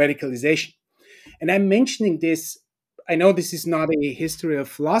philosophical radicalization. And I'm mentioning this, I know this is not a history of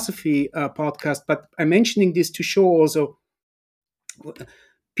philosophy podcast, but I'm mentioning this to show also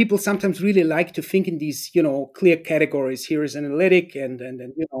people sometimes really like to think in these, clear categories. Here is analytic, and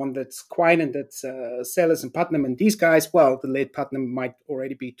that's Quine, and that's Sellers and Putnam, and these guys. Well, the late Putnam might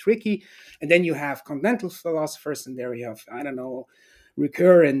already be tricky, and then you have continental philosophers, and there you have, I don't know,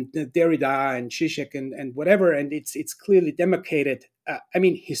 Ricoeur and Derrida and Zizek and whatever, and it's clearly demarcated.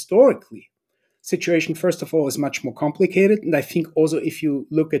 Historically, situation first of all is much more complicated, and I think also if you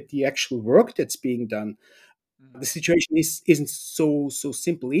look at the actual work that's being done, the situation isn't so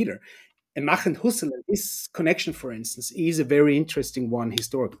simple either. And Mach and Husserl, this connection, for instance, is a very interesting one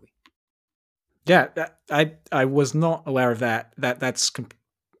historically. Yeah, I was not aware of that. That's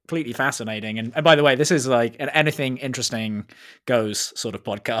completely fascinating. And by the way, this is like an anything interesting goes sort of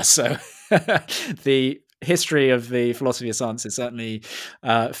podcast. So the history of the philosophy of science is certainly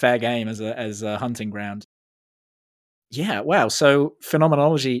fair game as a hunting ground. Yeah, wow. So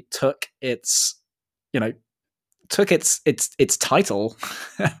phenomenology took its, you know, its title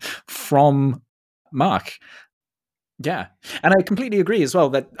from Mach. Yeah, and I completely agree as well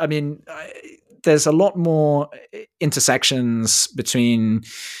that I mean, there's a lot more intersections between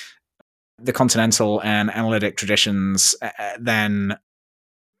the continental and analytic traditions than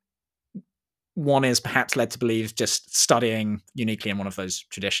one is perhaps led to believe just studying uniquely in one of those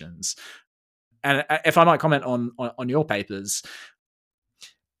traditions. And if I might comment on your papers,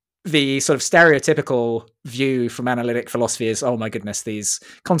 the sort of stereotypical view from analytic philosophy is, oh my goodness, these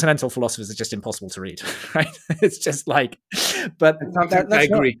continental philosophers are just impossible to read, right? It's just like, but And sometimes I that's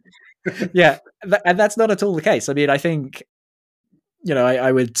not, agree. yeah, and that's not at all the case. I mean, I think, you know,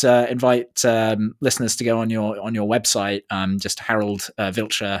 I would invite listeners to go on your website, just Harald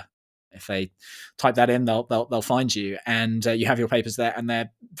Wiltsche. If they type that in, they'll find you, and you have your papers there, and they're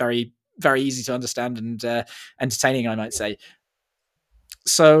very very easy to understand and entertaining, I might say.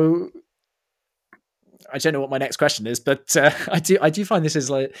 So I don't know what my next question is, but I do find this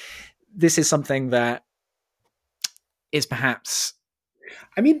is something that is perhaps,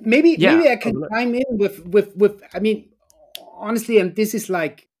 I mean, yeah, maybe I can chime in with. I mean, honestly, and this is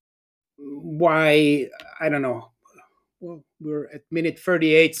like why I don't know. Well, we're at minute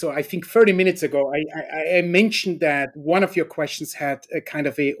 38, so I think 30 minutes ago I mentioned that one of your questions had a kind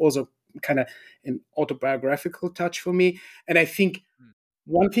of a also kind of an autobiographical touch for me, and I think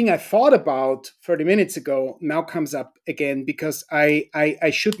one thing I thought about 30 minutes ago now comes up again because I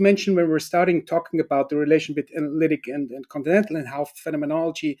should mention when we're starting talking about the relation between analytic and continental and how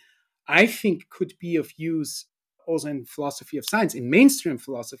phenomenology, I think, could be of use also in philosophy of science, in mainstream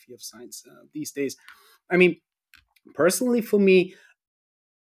philosophy of science these days. I mean, personally, for me,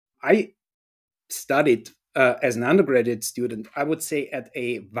 I studied as an undergraduate student, I would say at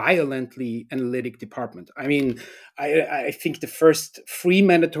a violently analytic department. I mean, I think the first three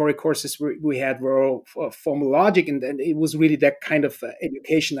mandatory courses we had were all formal logic, and it was really that kind of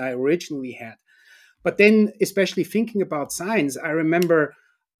education I originally had. But then, especially thinking about science, I remember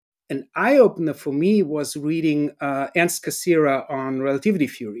an eye opener for me was reading Ernst Cassirer on relativity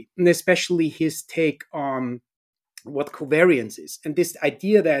theory, and especially his take on what covariance is, and this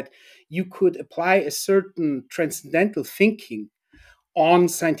idea that you could apply a certain transcendental thinking on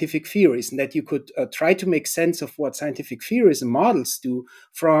scientific theories and that you could try to make sense of what scientific theories and models do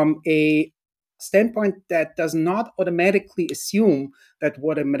from a standpoint that does not automatically assume that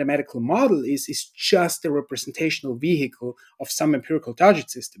what a mathematical model is just a representational vehicle of some empirical target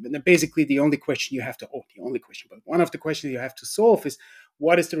system. And then basically the only question you have to, oh, the only question, but one of the questions you have to solve is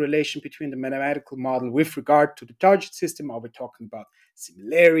what is the relation between the mathematical model with regard to the target system? Are we talking about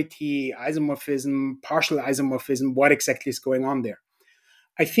similarity, isomorphism, partial isomorphism? What exactly is going on there?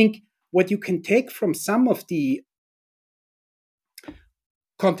 I think what you can take from some of the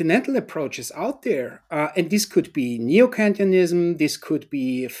continental approaches out there, and this could be neo-Kantianism, this could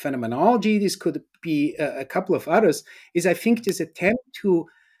be phenomenology, this could be a couple of others, is I think this attempt to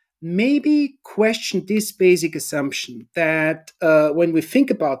maybe question this basic assumption that when we think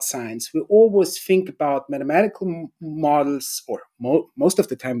about science, we always think about mathematical models, or most of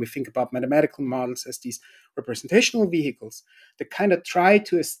the time we think about mathematical models as these representational vehicles that kind of try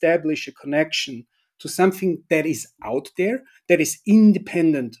to establish a connection to something that is out there, that is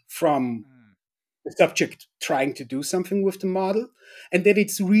independent from the subject trying to do something with the model, and that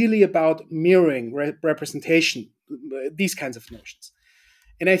it's really about mirroring representation, these kinds of notions.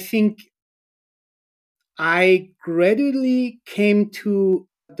 And I think I gradually came to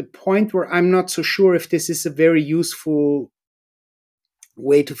the point where I'm not so sure if this is a very useful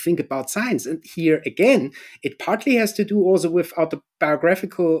way to think about science. And here again, it partly has to do also with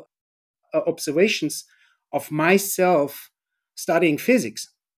autobiographical observations of myself studying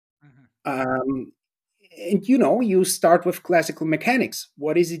physics. Um, and you start with classical mechanics.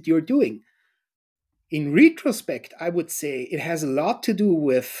 What is it you're doing? In retrospect, I would say it has a lot to do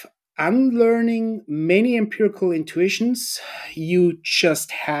with unlearning many empirical intuitions you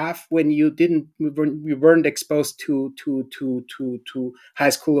just have when you weren't exposed to high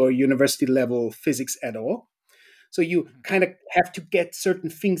school or university level physics at all. So you kind of have to get certain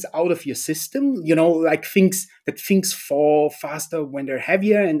things out of your system, like things fall faster when they're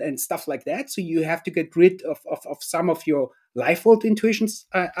heavier and stuff like that. So you have to get rid of some of your life volt intuitions,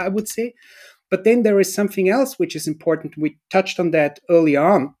 I would say. But then there is something else which is important. We touched on that early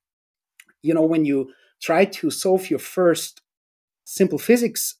on. When you try to solve your first simple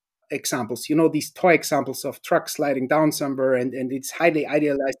physics examples, these toy examples of trucks sliding down somewhere, and it's highly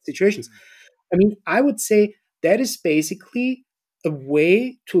idealized situations. I mean, I would say that is basically a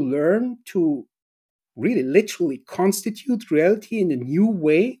way to learn to really literally constitute reality in a new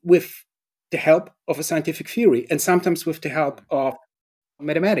way with the help of a scientific theory and sometimes with the help of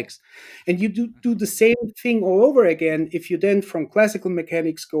mathematics. And you do the same thing all over again if you then from classical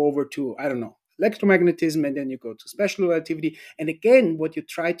mechanics go over to, I don't know, electromagnetism, and then you go to special relativity. And again, what you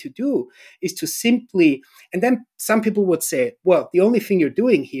try to do is to simply, and then some people would say, well, the only thing you're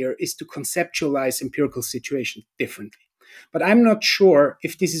doing here is to conceptualize empirical situations differently. But I'm not sure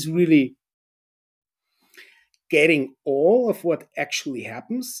if this is really getting all of what actually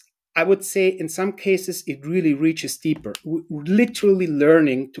happens. I would say in some cases it really reaches deeper. We're literally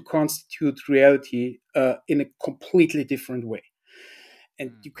learning to constitute reality in a completely different way.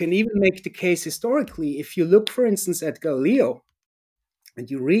 And you can even make the case historically. If you look, for instance, at Galileo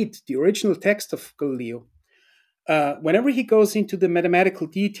and you read the original text of Galileo, whenever he goes into the mathematical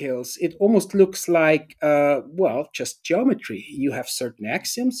details, it almost looks like, well, just geometry. You have certain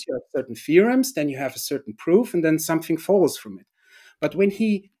axioms, you have certain theorems, then you have a certain proof, and then something follows from it. But when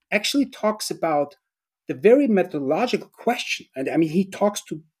he actually talks about the very methodological question, and I mean, he talks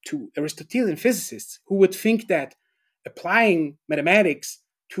to Aristotelian physicists who would think that applying mathematics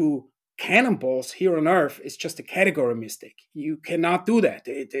to cannonballs here on Earth is just a category mistake. You cannot do that.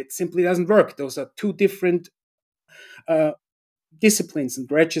 It simply doesn't work. Those are two different uh, disciplines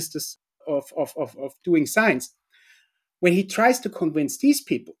and registers of doing science. When he tries to convince these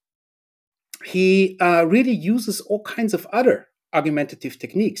people, he really uses all kinds of other argumentative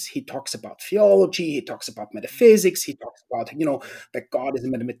techniques. He talks about theology, he talks about metaphysics, he talks about, that God is a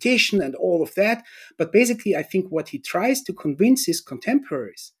mathematician and all of that. But basically, I think what he tries to convince his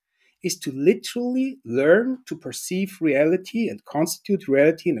contemporaries is to literally learn to perceive reality and constitute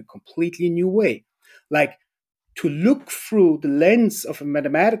reality in a completely new way. Like to look through the lens of a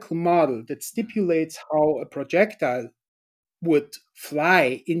mathematical model that stipulates how a projectile would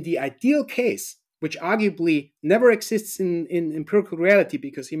fly in the ideal case, which arguably never exists in empirical reality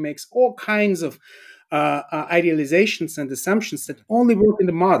because he makes all kinds of idealizations and assumptions that only work in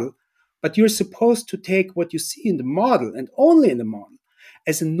the model. But you're supposed to take what you see in the model and only in the model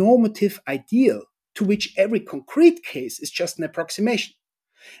as a normative ideal to which every concrete case is just an approximation.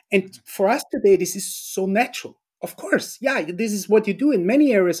 And for us today, this is so natural. Of course, yeah, this is what you do in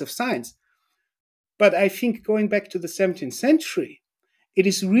many areas of science. But I think going back to the 17th century, it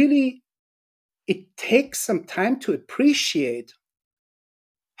is really, it takes some time to appreciate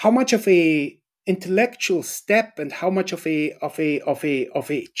how much of a intellectual step and how much of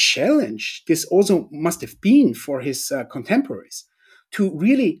a challenge this also must have been for his contemporaries to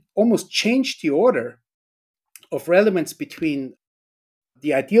really almost change the order of relevance between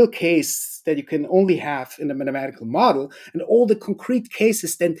the ideal case that you can only have in a mathematical model and all the concrete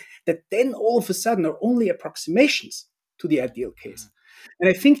cases that all of a sudden are only approximations to the ideal case. And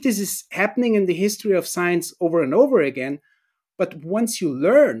I think this is happening in the history of science over and over again. But once you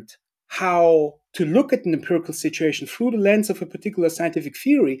learned how to look at an empirical situation through the lens of a particular scientific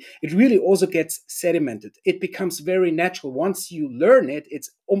theory, it really also gets sedimented. It becomes very natural. Once you learn it,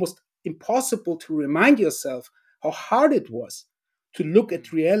 it's almost impossible to remind yourself how hard it was to look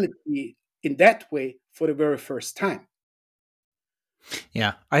at reality in that way for the very first time.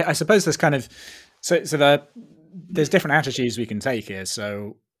 Yeah, I suppose there's kind of there's different attitudes we can take here.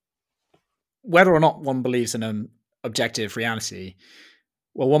 So whether or not one believes in an objective reality,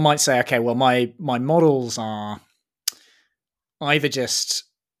 well, one might say, okay, well, my models are either just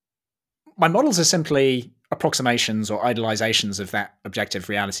my models are simply approximations or idealizations of that objective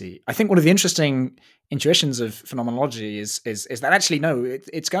reality. I think one of the interesting intuitions of phenomenology is that actually no,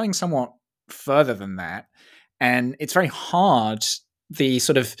 it's going somewhat further than that, and it's very hard. The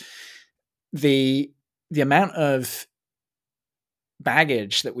sort of the amount of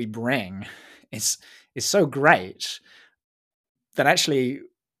baggage that we bring is so great that actually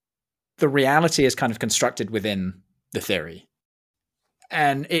the reality is kind of constructed within the theory,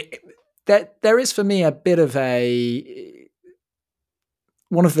 and that there is for me a bit of a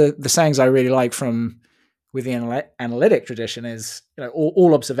one of the sayings I really like from within the analytic tradition is,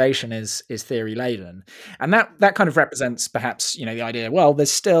 all observation is theory laden, and that kind of represents perhaps the idea. Well,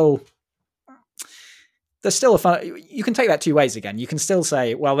 there's still you can take that two ways again. You can still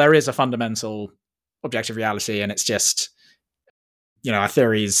say, well, there is a fundamental objective reality, and it's just our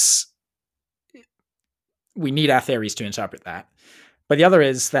theories we need our theories to interpret that. But the other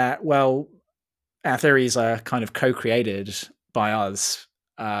is that, well, our theories are kind of co-created by us,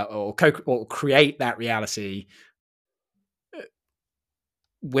 or create that reality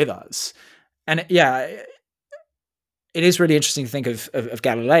with us. And it is really interesting to think of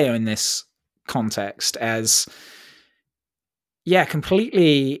Galileo in this context as,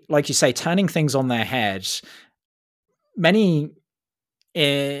 completely, like you say, turning things on their head. Many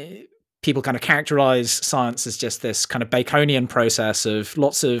people kind of characterize science as just this kind of Baconian process of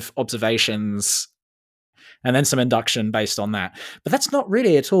lots of observations and then some induction based on that. But that's not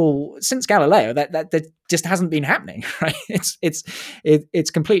really at all, since Galileo, that just hasn't been happening, right?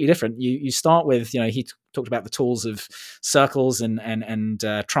 It's completely different. You start with, he talked about the tools of circles and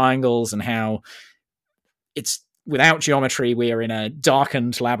triangles, and how it's without geometry we are in a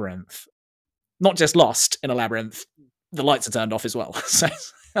darkened labyrinth, not just lost in a labyrinth. The lights are turned off as well. So,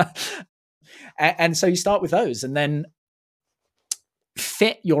 and so you start with those, and then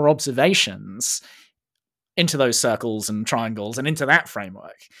fit your observations into those circles and triangles and into that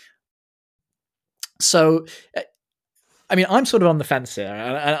framework. So, I mean, I'm sort of on the fence here.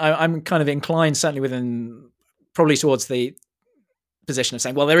 I'm kind of inclined, certainly probably towards the position of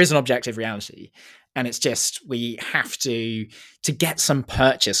saying, well, there is an objective reality, and it's just we have to get some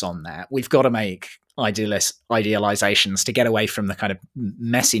purchase on that. We've got to make idealizations to get away from the kind of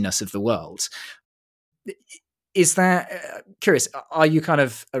messiness of the world. Is that curious? Are you kind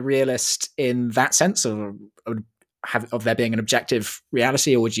of a realist in that sense, or of there being an objective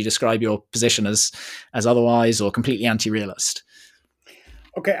reality, or would you describe your position as otherwise, or completely anti-realist?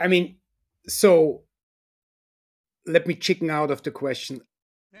 Okay, I mean, so let me chicken out of the question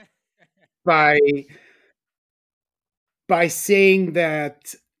by saying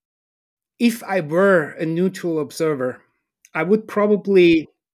that if I were a neutral observer, I would probably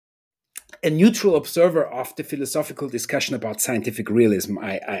a neutral observer of the philosophical discussion about scientific realism.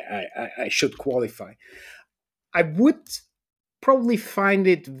 I should qualify. I would probably find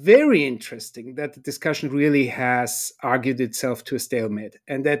it very interesting that the discussion really has argued itself to a stalemate,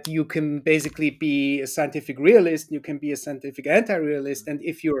 and that you can basically be a scientific realist, you can be a scientific anti-realist, and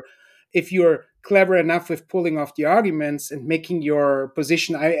if you're clever enough with pulling off the arguments and making your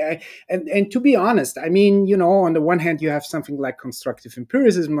position, and to be honest, I mean, on the one hand you have something like constructive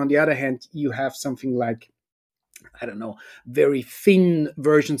empiricism, on the other hand you have something like, I don't know, very thin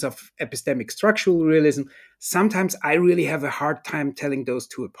versions of epistemic structural realism. Sometimes I really have a hard time telling those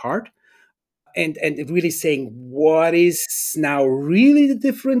two apart, and really saying what is now really the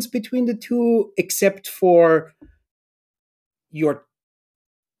difference between the two, except for your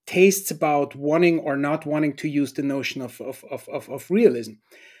tastes about wanting or not wanting to use the notion of realism.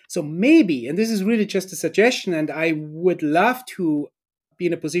 So maybe, and this is really just a suggestion, and I would love to be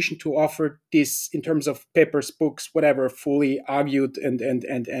in a position to offer this in terms of papers, books, whatever, fully argued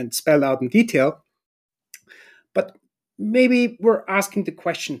and spelled out in detail. But maybe we're asking the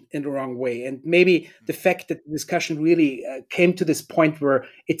question in the wrong way. And maybe the fact that the discussion really came to this point where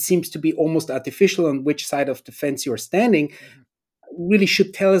it seems to be almost artificial on which side of the fence you're standing, really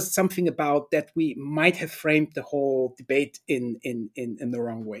should tell us something about that we might have framed the whole debate in the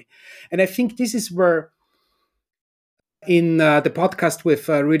wrong way. And I think this is where, in the podcast with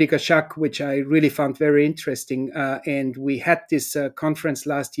Rüdiger Schack, which I really found very interesting, and we had this conference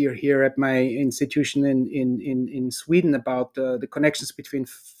last year here at my institution in Sweden about the connections between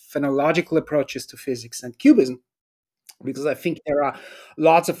phenomenological approaches to physics and cubism, because I think there are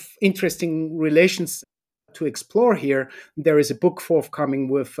lots of interesting relations to explore here. There is a book forthcoming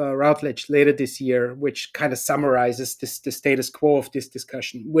with Routledge later this year, which kind of summarizes the status quo of this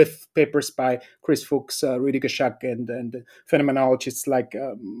discussion, with papers by Chris Fuchs, Rüdiger Schack, and phenomenologists like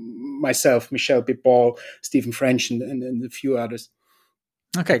myself, Michel Bipol, Stephen French, and a few others.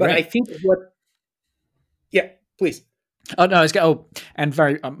 Okay, but great. I think please. Oh no, and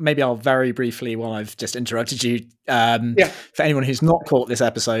very maybe I'll very briefly, while I've just interrupted you, for anyone who's not caught this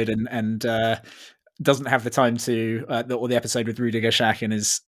episode and doesn't have the time to, or the episode with Rüdiger Schack, and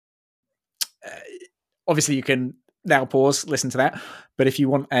is obviously you can now pause, listen to that. But if you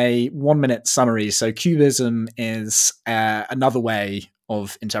want a 1-minute summary, so cubism is another way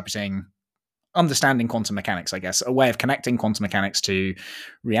of understanding quantum mechanics, I guess, a way of connecting quantum mechanics to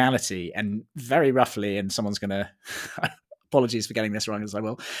reality. And very roughly, and someone's going to, apologies for getting this wrong as I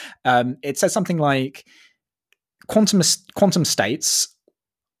will, it says something like quantum states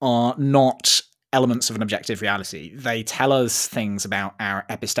are not elements of an objective reality. They tell us things about our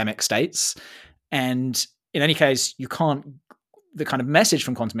epistemic states. And in any case, the kind of message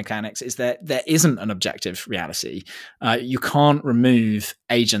from quantum mechanics is that there isn't an objective reality. You can't remove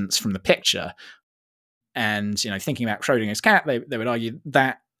agents from the picture. And thinking about Schrodinger's cat, they would argue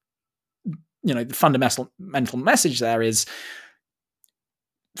that the fundamental message there is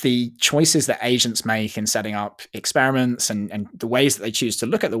the choices that agents make in setting up experiments and the ways that they choose to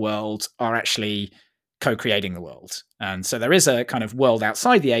look at the world are actually co-creating the world. And so there is a kind of world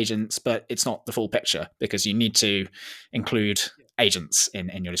outside the agents, but it's not the full picture because you need to include agents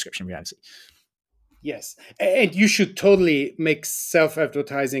in your description of reality. Yes. And you should totally make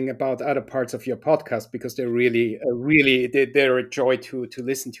self-advertising about other parts of your podcast because they're they're a joy to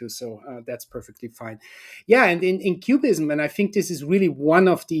listen to. So that's perfectly fine. Yeah. And in Cubism, and I think this is really one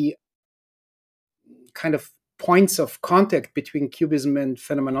of the kind of points of contact between Cubism and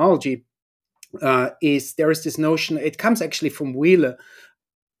phenomenology, is there is this notion, it comes actually from Wheeler,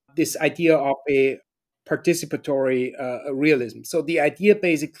 this idea of a participatory realism. So the idea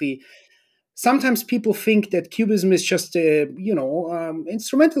basically, sometimes people think that Cubism is just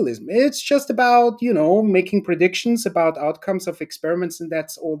instrumentalism. It's just about making predictions about outcomes of experiments, and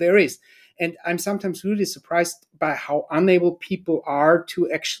that's all there is. And I'm sometimes really surprised by how unable people are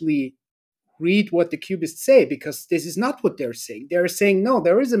to actually read what the cubists say, because this is not what they're saying. They're saying, no,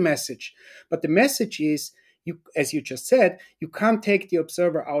 there is a message, but the message is, you, as you just said, you can't take the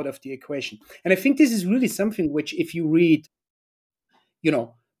observer out of the equation. And I think this is really something which, if you read,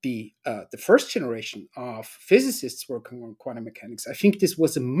 the first generation of physicists working on quantum mechanics, I think this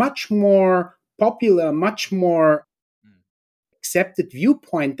was a much more popular, much more accepted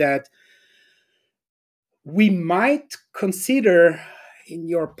viewpoint that we might consider. In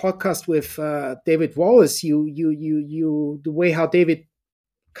your podcast with David Wallace, you the way how David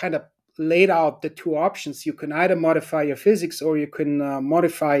kind of laid out the two options. You can either modify your physics or you can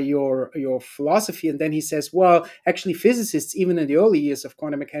modify your philosophy. And then he says, well, actually, physicists, even in the early years of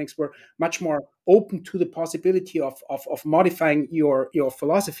quantum mechanics, were much more open to the possibility of modifying your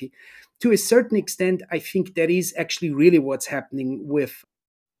philosophy. To a certain extent, I think that is actually really what's happening with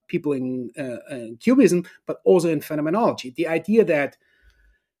people in Cubism, but also in phenomenology. The idea that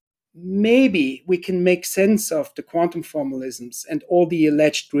maybe we can make sense of the quantum formalisms and all the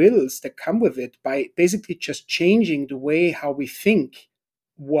alleged riddles that come with it by basically just changing the way how we think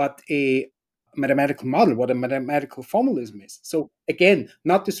what a mathematical model, what a mathematical formalism is. So again,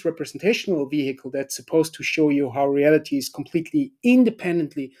 not this representational vehicle that's supposed to show you how reality is completely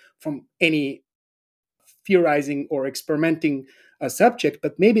independently from any theorizing or experimenting subject,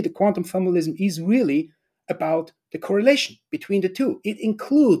 but maybe the quantum formalism is really about the correlation between the two. It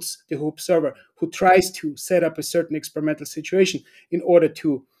includes the observer who tries to set up a certain experimental situation in order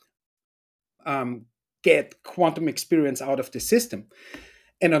to get quantum experience out of the system.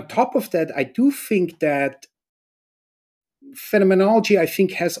 And on top of that, I do think that phenomenology, I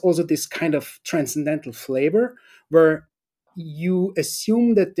think, has also this kind of transcendental flavor where you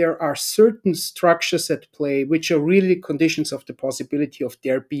assume that there are certain structures at play which are really conditions of the possibility of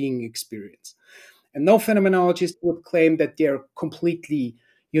their being experienced. And no phenomenologist would claim that they're completely,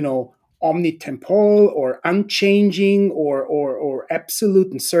 omnitemporal or unchanging or absolute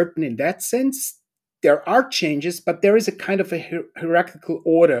and certain in that sense. There are changes, but there is a kind of a hierarchical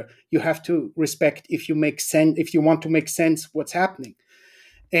order you have to respect if you want to make sense what's happening.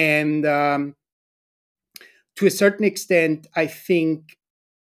 And to a certain extent, I think,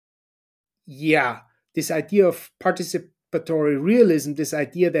 this idea of participatory realism, this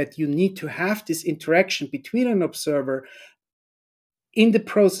idea that you need to have this interaction between an observer in the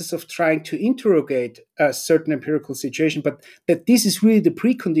process of trying to interrogate a certain empirical situation, but that this is really the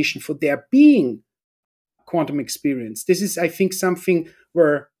precondition for there being quantum experience. This is, I think, something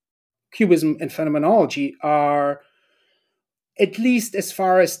where Cubism and phenomenology are, at least as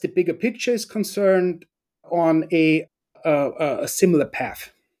far as the bigger picture is concerned, on a similar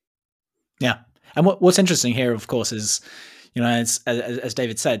path. Yeah. And what's interesting here, of course, is, as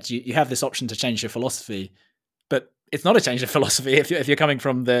David said, you have this option to change your philosophy, but it's not a change of philosophy if you're coming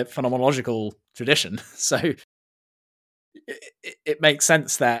from the phenomenological tradition. So it makes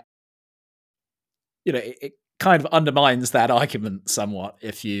sense that, it kind of undermines that argument somewhat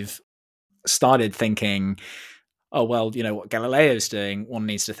if you've started thinking, oh, well, what Galileo's doing, one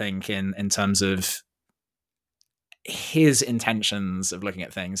needs to think in terms of his intentions of looking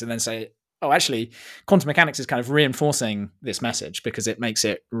at things, and then say, oh, actually, quantum mechanics is kind of reinforcing this message because it makes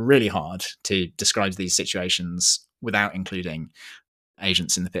it really hard to describe these situations without including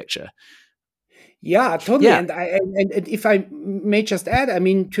agents in the picture. Yeah, totally. Yeah. And if I may just add, I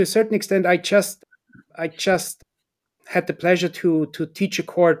mean, to a certain extent, I just had the pleasure to teach a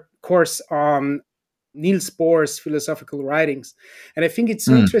course on Niels Bohr's philosophical writings. And I think it's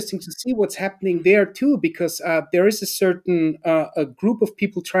so Mm. interesting to see what's happening there too, because there is a certain a group of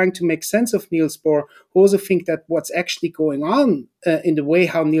people trying to make sense of Niels Bohr who also think that what's actually going on in the way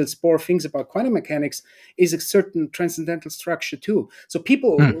how Niels Bohr thinks about quantum mechanics is a certain transcendental structure too. So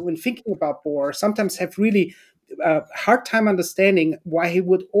people, Mm. when thinking about Bohr, sometimes have really hard time understanding why he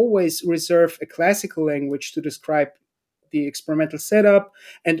would always reserve a classical language to describe the experimental setup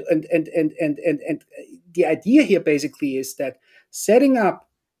and the idea here basically is that setting up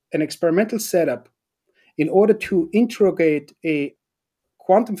an experimental setup in order to interrogate a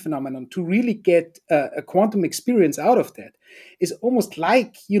quantum phenomenon to really get a quantum experience out of that is almost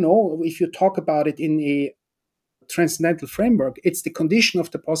like, if you talk about it in a transcendental framework, it's the condition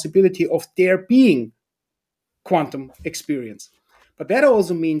of the possibility of there being quantum experience. But that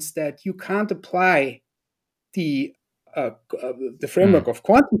also means that you can't apply the the Mm. framework of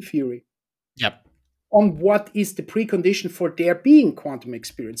quantum theory Yep. on what is the precondition for there being quantum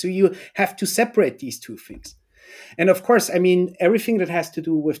experience. So you have to separate these two things. And of course, I mean, everything that has to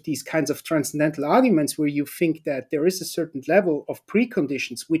do with these kinds of transcendental arguments where you think that there is a certain level of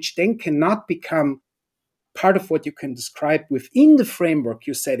preconditions, which then cannot become part of what you can describe within the framework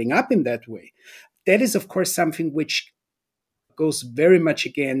you're setting up in that way. That is, of course, something which goes very much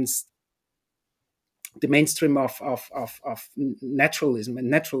against the mainstream of naturalism and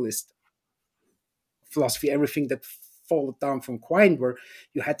naturalist philosophy, everything that followed down from Quine, where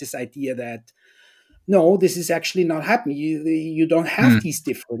you had this idea that no, this is actually not happening. You don't have Mm. these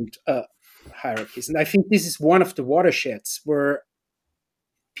different hierarchies, and I think this is one of the watersheds where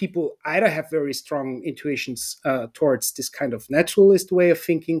people either have very strong intuitions towards this kind of naturalist way of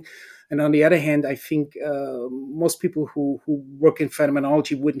thinking, and on the other hand, I think most people who work in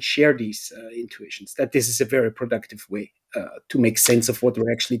phenomenology wouldn't share these intuitions. That this is a very productive way to make sense of what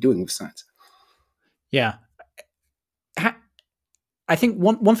we're actually doing with science. Yeah. I think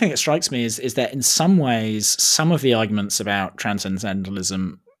one thing that strikes me is that in some ways, some of the arguments about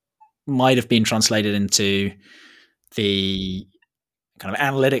transcendentalism might have been translated into the kind of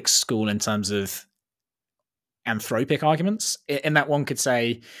analytics school in terms of anthropic arguments. In that one could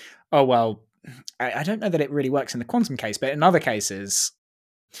say, oh, well, I don't know that it really works in the quantum case, but in other cases,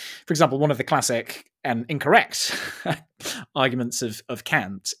 for example, one of the classic and incorrect arguments of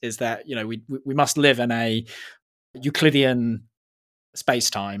Kant is that, we must live in a Euclidean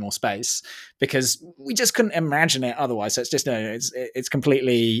space-time or space because we just couldn't imagine it otherwise. So it's just it's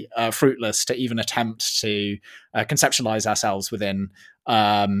completely fruitless to even attempt to conceptualize ourselves within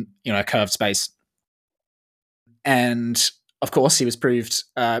a curved space. And of course, he was proved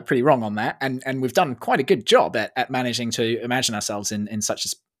pretty wrong on that, and we've done quite a good job at managing to imagine ourselves in such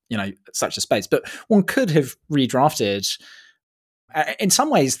such a space. But one could have redrafted. In some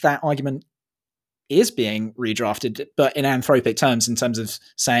ways, that argument is being redrafted, but in anthropic terms, in terms of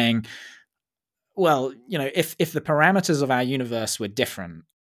saying, well, if the parameters of our universe were different,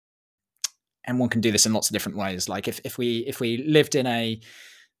 and one can do this in lots of different ways, like if we lived in a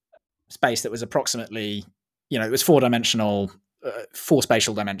space that was approximately, it was four-dimensional, four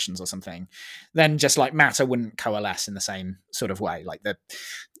spatial dimensions or something, then just like matter wouldn't coalesce in the same sort of way,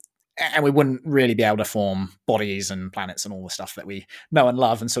 and we wouldn't really be able to form bodies and planets and all the stuff that we know and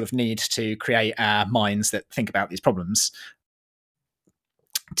love and sort of need to create our minds that think about these problems.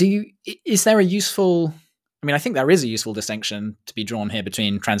 Is there a useful, I think there is a useful distinction to be drawn here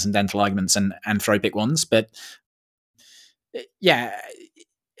between transcendental arguments and anthropic ones, but yeah,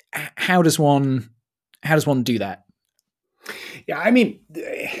 how does one do that? Yeah, I mean,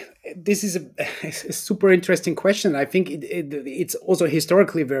 this is a super interesting question. I think it's also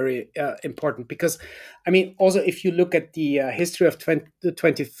historically very important because, also if you look at the history of the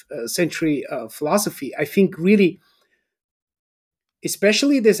 20th century philosophy, I think really,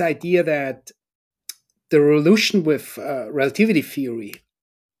 especially this idea that the revolution with relativity theory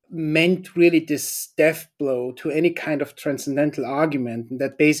meant really this death blow to any kind of transcendental argument, and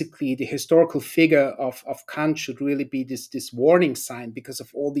that basically the historical figure of Kant should really be this warning sign because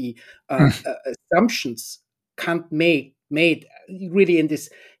of all the assumptions Kant made really in this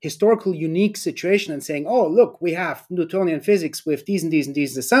historical unique situation, and saying, oh, look, we have Newtonian physics with these and these and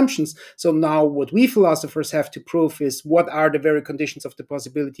these assumptions, so now what we philosophers have to prove is what are the very conditions of the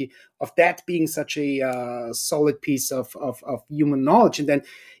possibility of that being such a solid piece of human knowledge. And then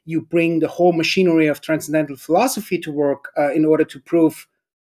you bring the whole machinery of transcendental philosophy to work in order to prove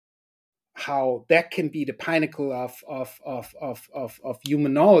how that can be the pinnacle of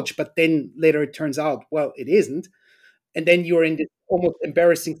human knowledge. But then later it turns out, well, it isn't. And then you're in this almost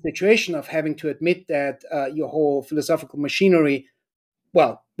embarrassing situation of having to admit that your whole philosophical machinery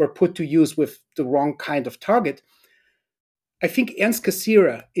well, were put to use with the wrong kind of target. I think Ernst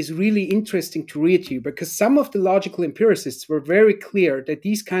Cassirer is really interesting to read to you because some of the logical empiricists were very clear that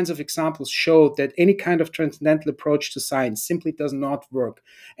these kinds of examples showed that any kind of transcendental approach to science simply does not work.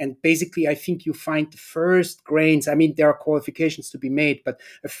 And basically, I think you find the first grains. I mean, there are qualifications to be made, but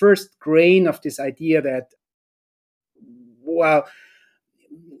a first grain of this idea that, well,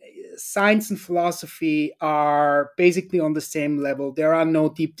 science and philosophy are basically on the same level. There are no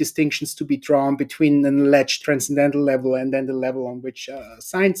deep distinctions to be drawn between an alleged transcendental level and then the level on which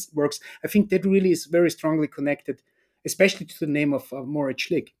science works. I think that really is very strongly connected, especially to the name of Moritz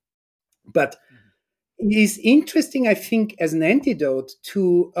Schlick. But it is interesting, I think, as an antidote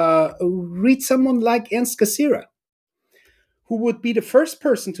to read someone like Ernst Cassirer, who would be the first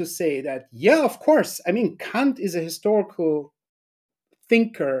person to say that, yeah, of course, I mean, Kant is a historical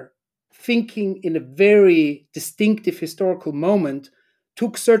thinker thinking in a very distinctive historical moment,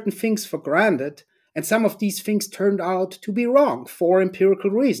 took certain things for granted, and some of these things turned out to be wrong for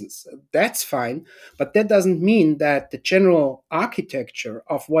empirical reasons. That's fine, but that doesn't mean that the general architecture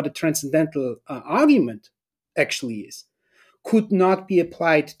of what a transcendental argument actually is could not be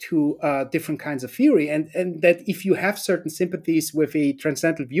applied to different kinds of theory, and that if you have certain sympathies with a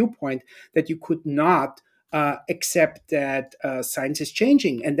transcendental viewpoint, that you could not accept that science is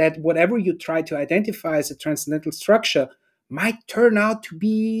changing and that whatever you try to identify as a transcendental structure might turn out to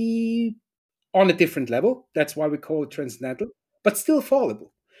be on a different level. That's why we call it transcendental, but still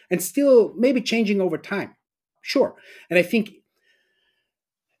fallible and still maybe changing over time. Sure. And I think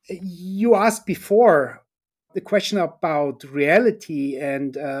you asked before the question about reality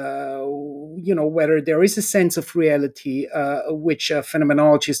and whether there is a sense of reality which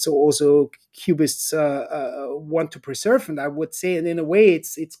phenomenologists or also cubists want to preserve. And I would say, and in a way,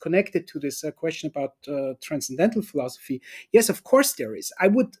 it's connected to this question about transcendental philosophy. Yes, of course there is. I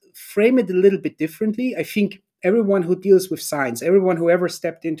would frame it a little bit differently. I think everyone who deals with science, everyone who ever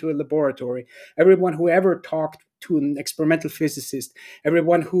stepped into a laboratory, everyone who ever talked to an experimental physicist,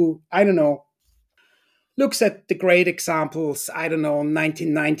 everyone who, I don't know, looks at the great examples, I don't know,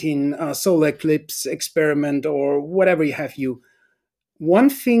 1919 solar eclipse experiment or whatever you have you. One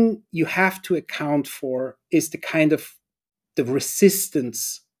thing you have to account for is the kind of the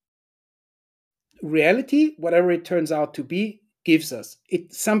resistance reality, whatever it turns out to be, gives us.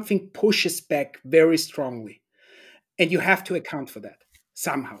 It something pushes back very strongly. And you have to account for that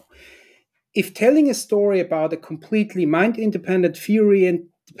somehow. If telling a story about a completely mind-independent,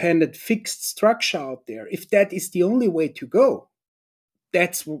 theory-independent, fixed structure out there, if that is the only way to go,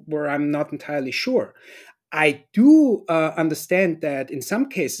 that's where I'm not entirely sure. I do understand that in some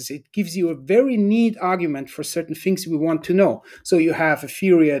cases it gives you a very neat argument for certain things we want to know. So you have a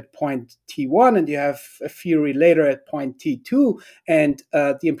theory at point T1 and you have a theory later at point T2, and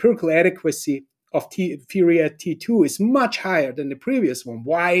the empirical adequacy of theory at T2 is much higher than the previous one.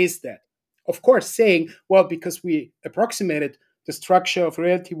 Why is that? Of course, saying, well, because we approximated the structure of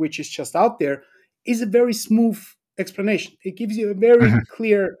reality which is just out there is a very smooth explanation. It gives you a very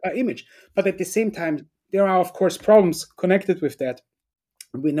clear image. But at the same time, there are, of course, problems connected with that.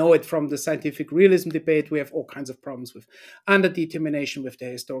 We know it from the scientific realism debate. We have all kinds of problems with underdetermination with the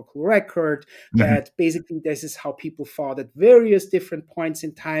historical record, that basically this is how people thought at various different points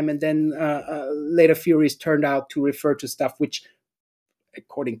in time. And then later theories turned out to refer to stuff which,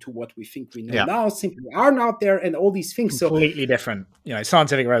 according to what we think we know now, simply aren't out there, and all these things. Completely different,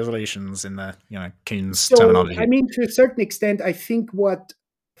 scientific resolutions in the, Kuhn's terminology. I mean, to a certain extent, I think what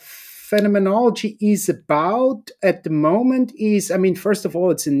phenomenology is about at the moment is, I mean, first of all,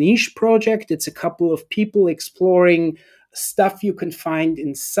 it's a niche project. It's a couple of people exploring stuff you can find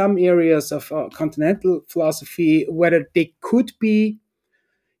in some areas of continental philosophy, whether they could be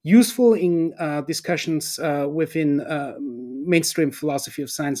useful in discussions within mainstream philosophy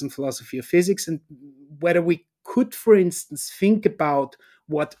of science and philosophy of physics, and whether we could, for instance, think about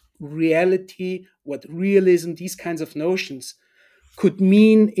what reality, what realism, these kinds of notions could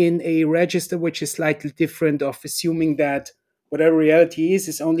mean in a register which is slightly different, of assuming that whatever reality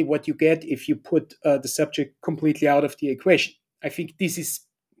is only what you get if you put the subject completely out of the equation. I think this is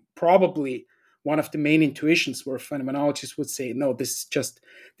probably one of the main intuitions where phenomenologists would say, no, this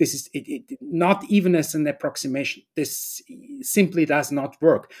is not even as an approximation. This simply does not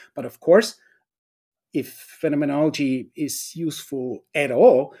work. But of course, if phenomenology is useful at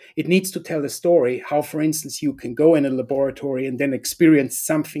all, it needs to tell a story how, for instance, you can go in a laboratory and then experience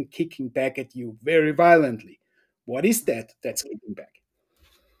something kicking back at you very violently. What is that that's kicking back?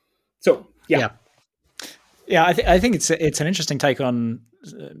 So, yeah. I think it's an interesting take on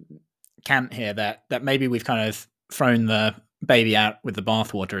Kant here, that maybe we've kind of thrown the baby out with the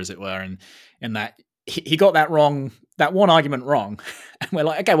bathwater, as it were, and in that he got that wrong, that one argument wrong, and we're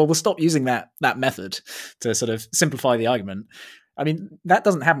like, okay, well, we'll stop using that method to sort of simplify the argument. I mean, that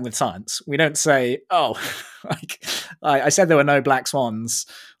doesn't happen with science. We don't say, "Oh, like I said there were no black swans.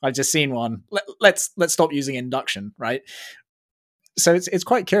 I've just seen one. Let's stop using induction." Right. So it's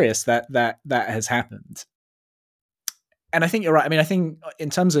quite curious that has happened. And I think you're right. I mean, I think in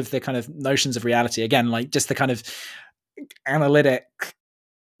terms of the kind of notions of reality, again, like just the kind of analytic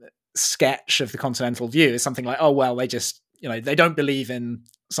sketch of the continental view is something like, oh, well, they just, they don't believe in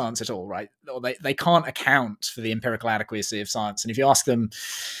science at all, right? Or they can't account for the empirical adequacy of science. And if you ask them,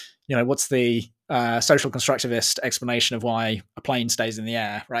 what's the social constructivist explanation of why a plane stays in the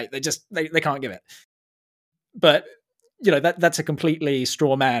air, right? They can't give it. But that's a completely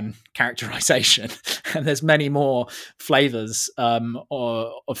straw man characterization, and there's many more flavors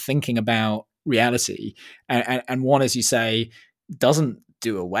of thinking about reality, and one, as you say, doesn't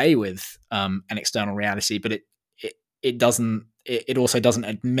do away with an external reality, but it doesn't. It also doesn't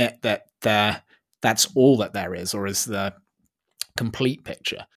admit that that's all that there is, or is the complete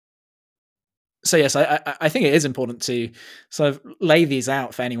picture. So yes, I think it is important to sort of lay these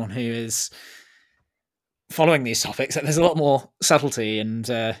out for anyone who is following these topics. There's a lot more subtlety and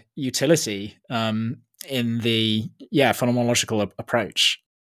utility in the phenomenological approach.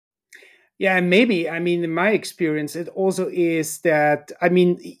 Yeah, and maybe, I mean, in my experience, it also is that, I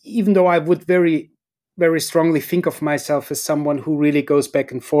mean, even though I would very, very strongly think of myself as someone who really goes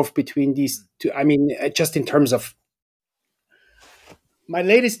back and forth between these two, I mean, just in terms of my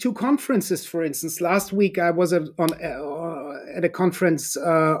latest two conferences, for instance, last week I was at a conference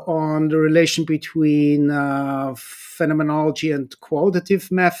on the relation between phenomenology and qualitative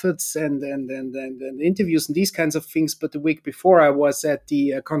methods and interviews and these kinds of things. But the week before, I was at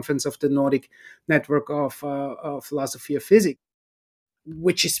the conference of the Nordic Network of Philosophy of Physics,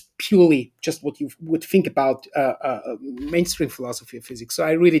 which is purely just what you would think about mainstream philosophy of physics. So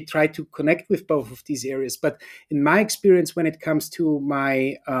I really try to connect with both of these areas. But in my experience, when it comes to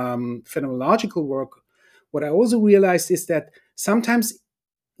my phenomenological work, what I also realized is that sometimes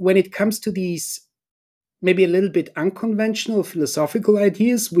when it comes to these maybe a little bit unconventional philosophical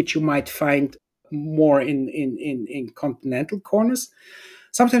ideas, which you might find more in continental corners,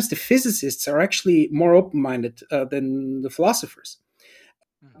 sometimes the physicists are actually more open-minded than the philosophers.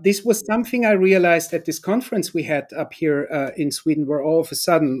 This was something I realized at this conference we had up here in Sweden, where all of a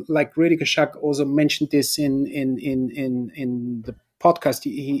sudden, like Rüdiger Schack also mentioned this in the podcast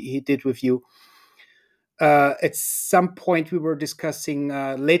he did with you. At some point, we were discussing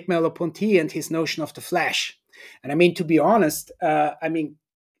late Merleau-Ponty and his notion of the flash. And I mean, to be honest, I mean,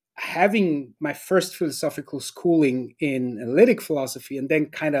 having my first philosophical schooling in analytic philosophy and then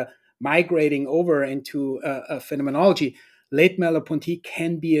kind of migrating over into phenomenology, late Merleau-Ponty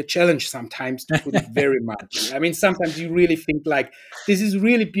can be a challenge sometimes, to put it very mildly. I mean, sometimes you really think like, this is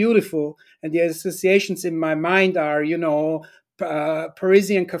really beautiful, and the associations in my mind are,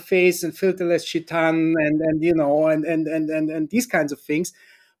 Parisian cafes and filterless chitan and these kinds of things.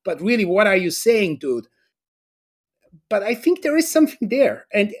 But really, what are you saying, dude? But I think there is something there,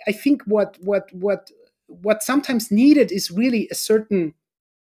 and I think what sometimes needed is really a certain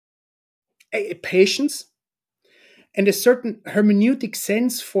patience and a certain hermeneutic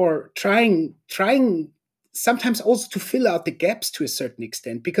sense for trying sometimes also to fill out the gaps to a certain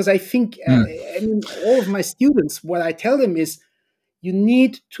extent. Because I think I mean, all of my students, what I tell them is, you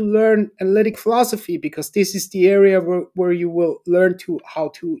need to learn analytic philosophy because this is the area where you will learn to how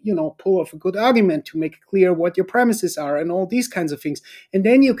to pull off a good argument, to make clear what your premises are and all these kinds of things. And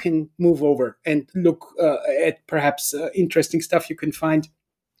then you can move over and look at perhaps interesting stuff you can find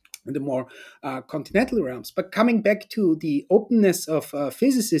in the more continental realms. But coming back to the openness of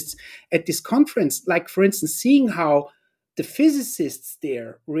physicists at this conference, like for instance, seeing how the physicists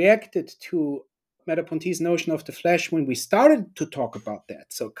there reacted to Merleau-Ponty's notion of the flash when we started to talk about that.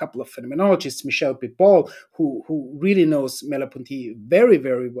 So a couple of phenomenologists, Michel Pipol, who really knows Merleau-Ponty very,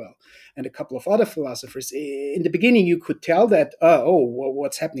 very well, and a couple of other philosophers. In the beginning, you could tell that,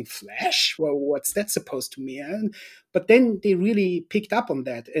 what's happening? Flash? Well, what's that supposed to mean? But then they really picked up on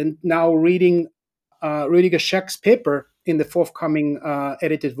that. And now reading Rüdiger Schack's paper in the forthcoming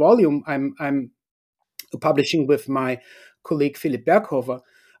edited volume I'm publishing with my colleague Philipp Berghofer,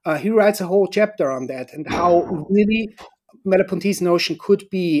 he writes a whole chapter on that and how really Merleau-Ponty's notion could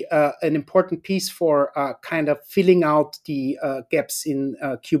be an important piece for kind of filling out the gaps in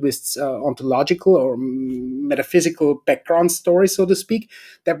cubists' ontological or metaphysical background story, so to speak.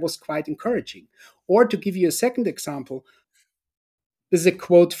 That was quite encouraging. Or to give you a second example, this is a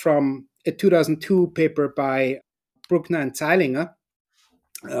quote from a 2002 paper by Bruckner and Zeilinger,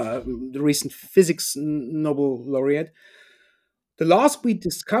 the recent physics Nobel laureate, the laws we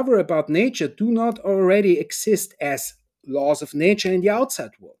discover about nature do not already exist as laws of nature in the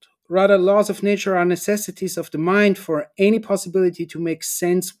outside world. Rather, laws of nature are necessities of the mind for any possibility to make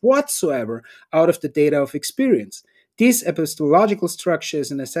sense whatsoever out of the data of experience. This epistemological structure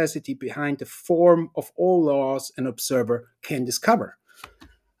is a necessity behind the form of all laws an observer can discover.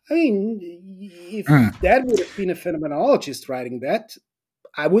 I mean, if Mm. that would have been a phenomenologist writing that,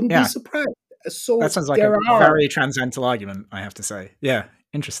 I wouldn't be Yeah, surprised. that So sounds like a there are, very transcendental argument, I have to say. Yeah,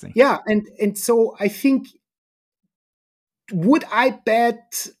 interesting. yeah, and so I think, would I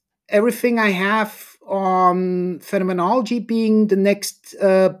bet everything I have on phenomenology being the next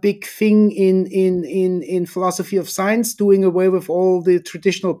big thing in philosophy of science, doing away with all the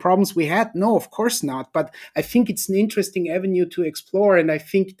traditional problems we had? No, of course not. But I think it's an interesting avenue to explore, and I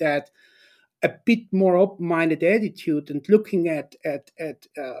think that a bit more open-minded attitude and looking at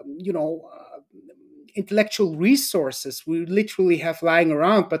intellectual resources we literally have lying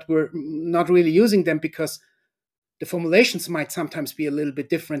around, but we're not really using them because the formulations might sometimes be a little bit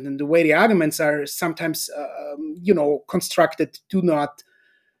different, and the way the arguments are sometimes constructed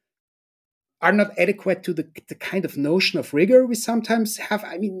are not adequate to the kind of notion of rigor we sometimes have.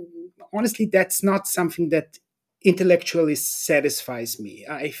 I mean, honestly, that's not something that intellectually satisfies me.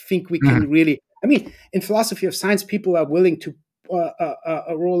 I think we Mhm. can really, I mean, in philosophy of science, people are willing to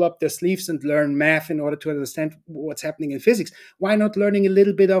roll up their sleeves and learn math in order to understand what's happening in physics. Why not learning a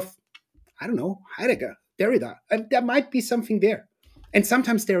little bit of, I don't know, Heidegger, Derrida? And there might be something there. And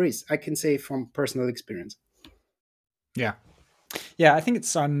sometimes there is, I can say from personal experience. Yeah. Yeah, I think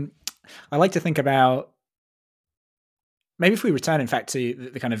it's I like to think about, maybe if we return, in fact, to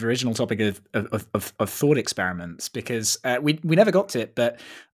the kind of original topic of thought experiments, because we never got to it, but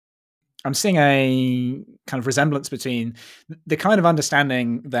I'm seeing a kind of resemblance between the kind of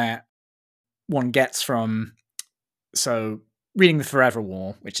understanding that one gets from, so reading the Forever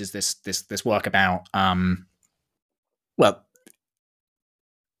War, which is this work about well,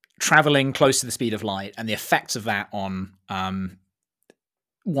 traveling close to the speed of light and the effects of that on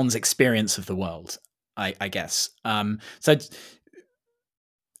one's experience of the world, I guess. So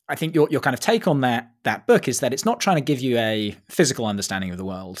I think your kind of take on that book is that it's not trying to give you a physical understanding of the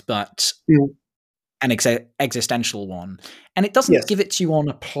world, but Mm. an existential one. And it doesn't Yes. give it to you on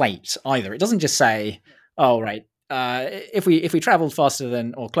a plate either. It doesn't just say, "Oh, right, if we traveled faster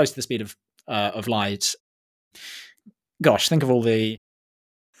than or close to the speed of light, gosh, think of all the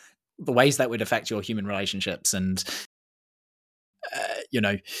ways that would affect your human relationships, and you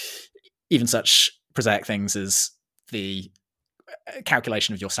know, even such prosaic things as the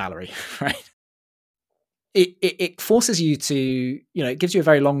calculation of your salary," right? It forces you to, it gives you a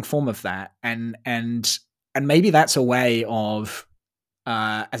very long form of that, and maybe that's a way of,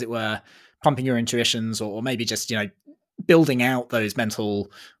 as it were, pumping your intuitions, or maybe just building out those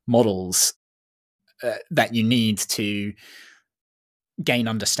mental models that you need to gain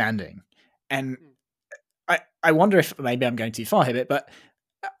understanding. And I wonder if maybe I'm going too far here, but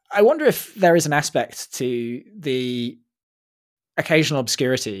I wonder if there is an aspect to the occasional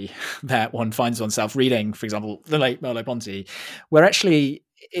obscurity that one finds oneself reading, for example, the late Merleau-Ponty, where actually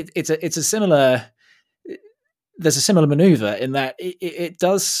it's a similar, there's a similar maneuver in that it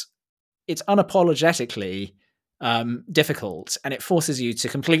does, it's unapologetically difficult, and it forces you to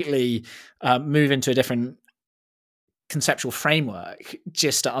completely move into a different conceptual framework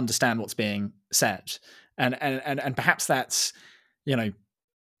just to understand what's being said, and perhaps that's, you know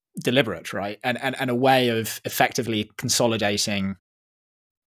deliberate, right, and a way of effectively consolidating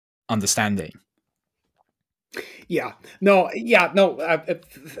understanding. Yeah. No. Yeah. No.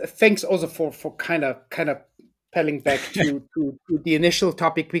 Thanks also for kind of pelling back to the initial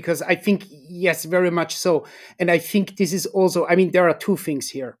topic, because I think, yes, very much so, and I think this is also. I mean, there are two things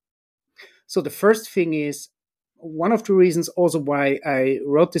here. So the first thing is, one of the reasons also why I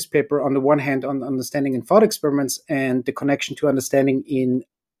wrote this paper, on the one hand on understanding in thought experiments and the connection to understanding in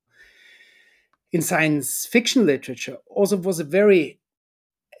science fiction literature, also was a very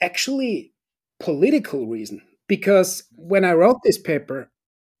actually political reason, because when I wrote this paper,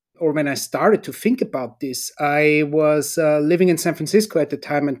 or when I started to think about this, I was living in San Francisco at the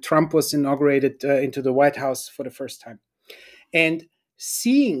time, and Trump was inaugurated into the White House for the first time. And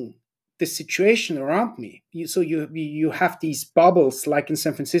seeing the situation around me, you have these bubbles, like in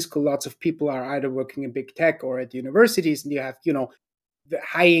San Francisco, lots of people are either working in big tech or at universities, and you have the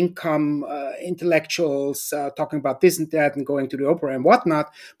high income intellectuals talking about this and that and going to the opera and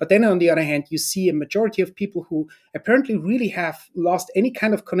whatnot. But then on the other hand, you see a majority of people who apparently really have lost any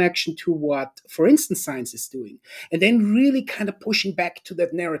kind of connection to what, for instance, science is doing, and then really kind of pushing back to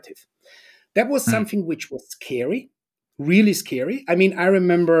that narrative. That was something which was scary, really scary. I mean, I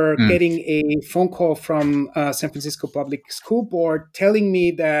remember getting a phone call from San Francisco Public School Board telling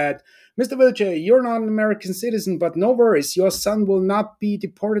me that, Mr. Wiltsche, you're not an American citizen, but no worries, your son will not be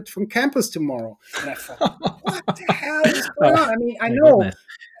deported from campus tomorrow. And I thought, what the hell is going on? I mean, I know Goodness.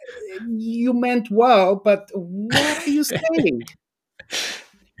 you meant well, but what are you saying?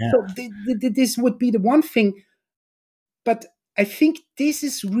 Yeah. So this would be the one thing. But I think this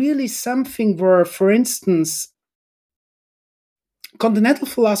is really something where, for instance, continental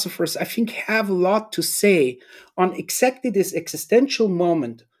philosophers, I think, have a lot to say on exactly this existential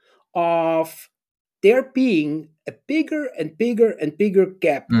moment of there being a bigger and bigger and bigger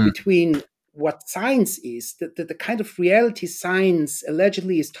gap between what science is, the kind of reality science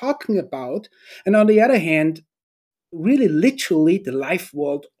allegedly is talking about, and on the other hand, really literally the life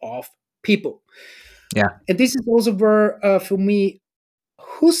world of people. Yeah. And this is also where, for me,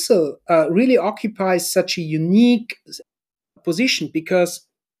 Husserl really occupies such a unique position, because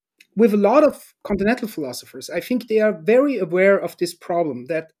with a lot of continental philosophers, I think they are very aware of this problem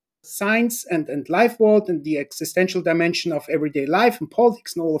that science and life world and the existential dimension of everyday life and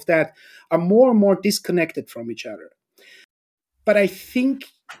politics and all of that are more and more disconnected from each other. But I think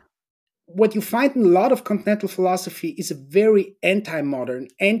what you find in a lot of continental philosophy is a very anti-modern,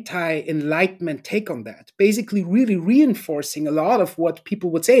 anti-enlightenment take on that, basically really reinforcing a lot of what people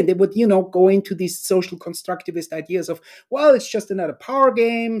would say. And they would, go into these social constructivist ideas of, well, it's just another power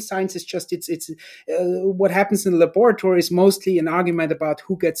game. Science is just, it's what happens in the laboratory is mostly an argument about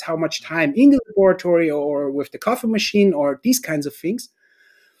who gets how much time in the laboratory or with the coffee machine or these kinds of things.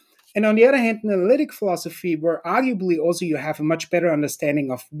 And on the other hand, in analytic philosophy, where arguably also you have a much better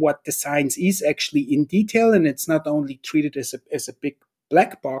understanding of what the science is actually in detail, and it's not only treated as a big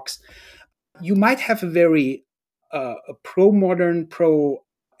black box, you might have a very pro-modern,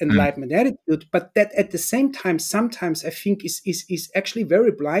 pro-enlightenment attitude, but that at the same time, sometimes I think is actually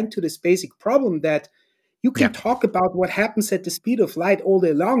very blind to this basic problem that you can talk about what happens at the speed of light all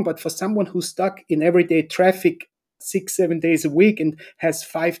day long, but for someone who's stuck in everyday traffic 6, 7 days a week and has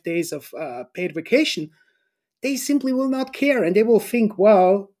 5 days of paid vacation, they simply will not care. And they will think,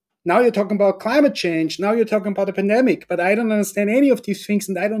 well, now you're talking about climate change. Now you're talking about a pandemic, but I don't understand any of these things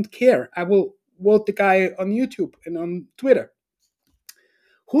and I don't care. I will vote the guy on YouTube and on Twitter.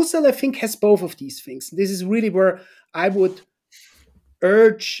 Husserl, I think, has both of these things. This is really where I would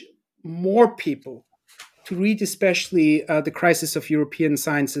urge more people to read, especially The Crisis of European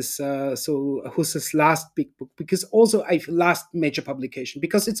Sciences, so Husserl's last big book, because also last major publication,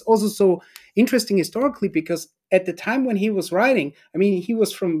 because it's also so interesting historically, because at the time when he was writing, I mean, he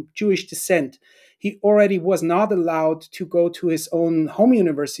was from Jewish descent. He already was not allowed to go to his own home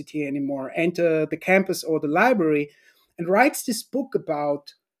university anymore, enter the campus or the library, and writes this book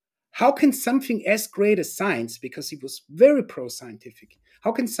about how can something as great as science, because he was very pro-scientific,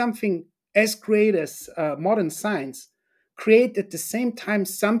 how can something as great as modern science create at the same time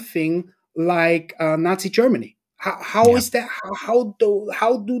something like Nazi Germany? How is that? How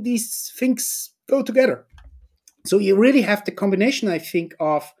do these things go together? So you really have the combination, I think,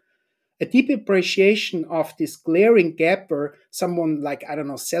 of a deep appreciation of this glaring gap where someone like, I don't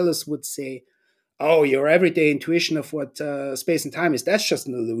know, Sellers would say, oh, your everyday intuition of what space and time is, that's just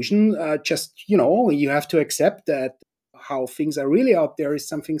an illusion. You have to accept that how things are really out there is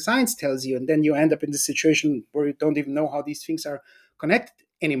something science tells you. And then you end up in the situation where you don't even know how these things are connected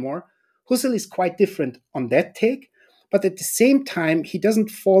anymore. Husserl is quite different on that take. But at the same time, he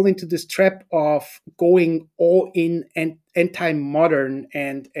doesn't fall into this trap of going all in and anti-modern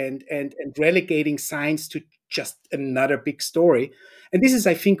and relegating science to just another big story. And this is,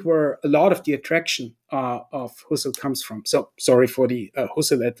 I think, where a lot of the attraction of Husserl comes from. So sorry for the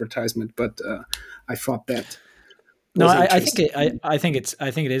Husserl advertisement, but I thought that No, was I think interesting.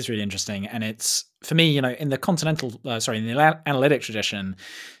 I think it is really interesting, and it's for me, in the in the analytic tradition,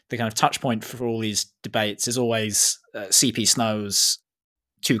 the kind of touch point for all these debates is always C.P. Snow's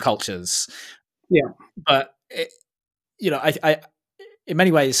Two Cultures. Yeah, but I in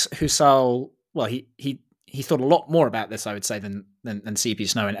many ways, Husserl, well, he thought a lot more about this, I would say, than C.P.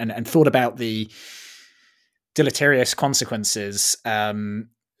 Snow, and thought about the deleterious consequences,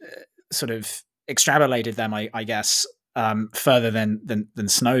 sort of extrapolated them, I guess, further than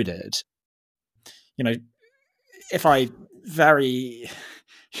Snow did. If I very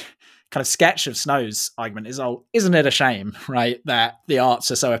kind of sketch of Snow's argument is, oh, isn't it a shame, right, that the arts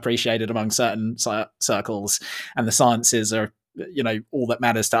are so appreciated among certain circles and the sciences are, all that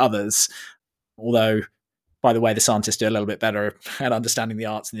matters to others. Although, by the way, the scientists do a little bit better at understanding the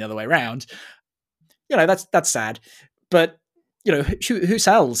arts than the other way around. That's sad. But,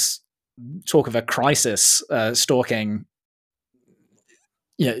 Husserl's talk of a crisis stalking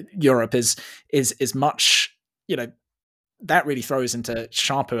Europe is much, that really throws into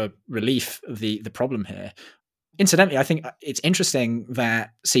sharper relief the problem here. Incidentally, I think it's interesting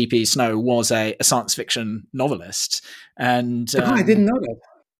that C.P. Snow was a science fiction novelist, and I didn't know that.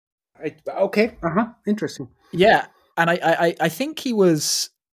 Okay, interesting. Yeah, and I think he was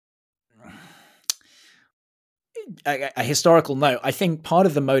a historical note. I think part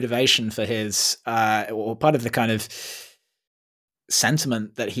of the motivation for his, or part of the kind of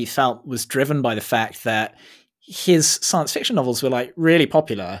sentiment that he felt was driven by the fact that his science fiction novels were like really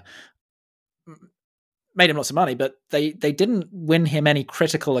popular, made him lots of money, but they didn't win him any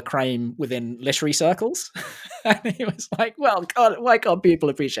critical acclaim within literary circles. And he was like, well, God, why can't people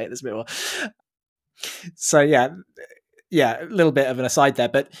appreciate this bit more? So yeah, a little bit of an aside there,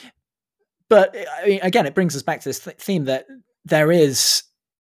 but I mean, again, it brings us back to this theme that there are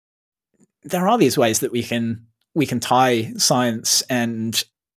these ways that we can tie science and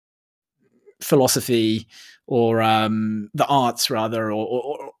philosophy, or the arts rather,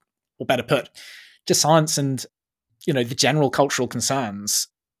 or better put, just science and the general cultural concerns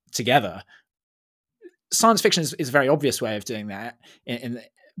together. Science fiction is a very obvious way of doing that,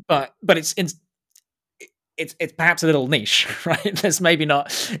 but it's perhaps a little niche, right? There's maybe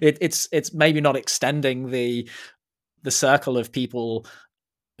not it's maybe not extending the circle of people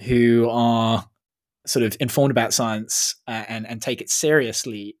who are sort of informed about science and take it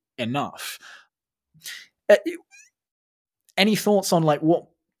seriously enough. Any thoughts on like what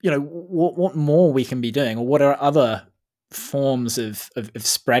more we can be doing, or what are other forms of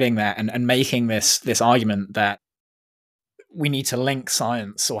spreading that and making this argument that we need to link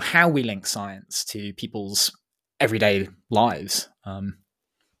science, or how we link science to people's everyday lives?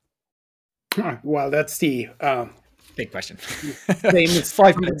 Well, that's the big question. Famous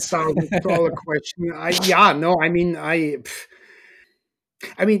 $500,000 question.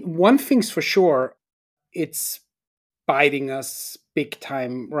 I mean, one thing's for sure, it's biting us big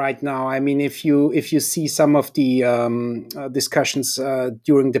time right now. I mean, if you see some of the discussions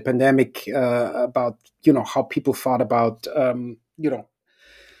during the pandemic about how people thought about the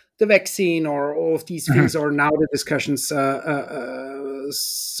vaccine or all of these things, or now the discussions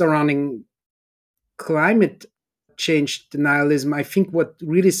surrounding climate change denialism, I think what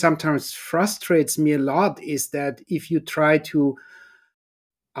really sometimes frustrates me a lot is that if you try to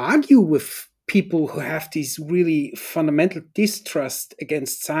argue with people who have this really fundamental distrust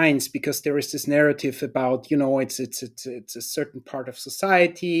against science, because there is this narrative about it's a certain part of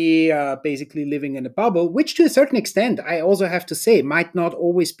society basically living in a bubble, which to a certain extent I also have to say might not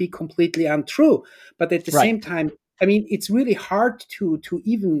always be completely untrue, but at the same time, I mean, it's really hard to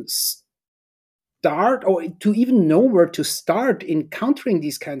even start, or to even know where to start in countering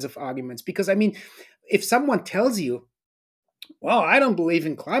these kinds of arguments. Because I mean, if someone tells you, well, I don't believe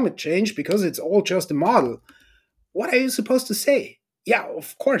in climate change because it's all just a model, what are you supposed to say? Yeah,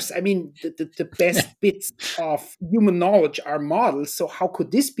 of course. I mean, the best bits of human knowledge are models, so how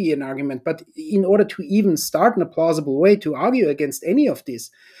could this be an argument? But in order to even start in a plausible way to argue against any of this,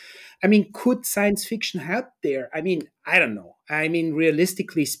 I mean, could science fiction help there? I mean, I don't know. I mean,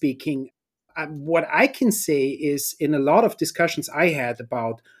 realistically speaking, what I can say is, in a lot of discussions I had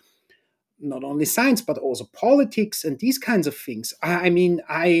about not only science but also politics and these kinds of things, I mean,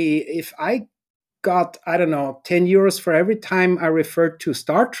 if I got, I don't know, 10 euros for every time I referred to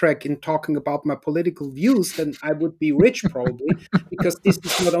Star Trek in talking about my political views, then I would be rich probably, because this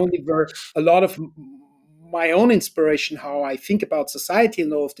is not only where a lot of my own inspiration, how I think about society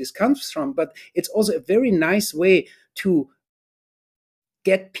and all of this comes from, but it's also a very nice way to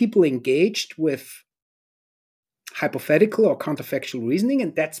get people engaged with hypothetical or counterfactual reasoning.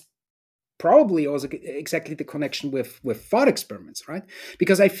 And that's probably also exactly the connection with thought experiments, right?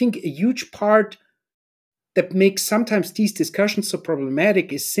 Because I think a huge part that makes sometimes these discussions so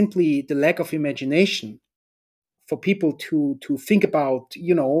problematic is simply the lack of imagination for people to think about,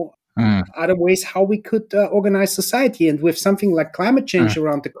 other ways how we could organize society. And with something like climate change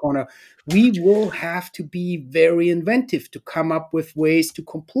around the corner, we will have to be very inventive to come up with ways to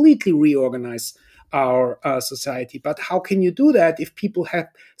completely reorganize our society. But how can you do that if people have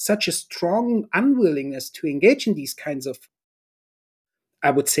such a strong unwillingness to engage in these kinds of,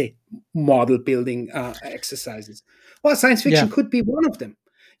 I would say, model building exercises? Well, science fiction could be one of them.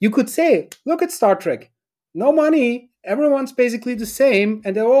 You could say, look at Star Trek. No money, everyone's basically the same,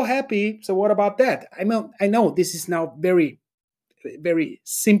 and they're all happy. So what about that? I know this is now very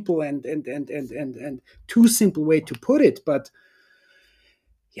simple and too simple way to put it, but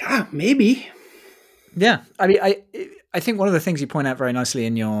yeah, maybe. Yeah, I mean, I think one of the things you point out very nicely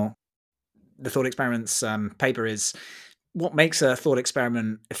in the thought experiments paper is what makes a thought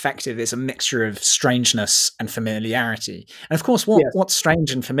experiment effective is a mixture of strangeness and familiarity. And of course, Yes. what's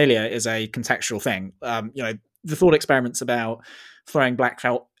strange and familiar is a contextual thing. The thought experiments about throwing black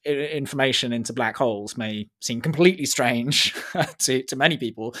hole information into black holes may seem completely strange to many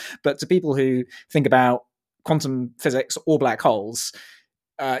people, but to people who think about quantum physics or black holes,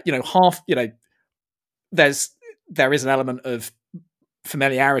 there is an element of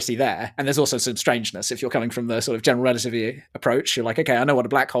familiarity there, and there's also some strangeness. If you're coming from the sort of general relativity approach, you're like, okay, I know what a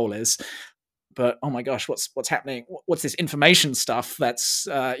black hole is, but oh my gosh, what's happening? What's this information stuff that's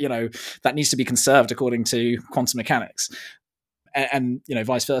that needs to be conserved according to quantum mechanics, and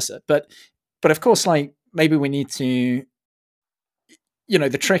vice versa. But of course, like maybe we need to,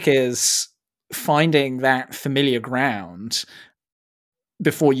 the trick is finding that familiar ground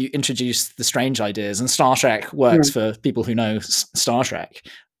before you introduce the strange ideas. And Star Trek works for people who know Star Trek,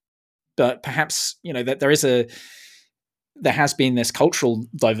 but perhaps that there has been this cultural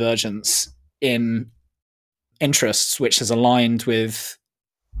divergence in interests which has aligned with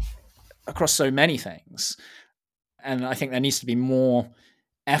across so many things, and I think there needs to be more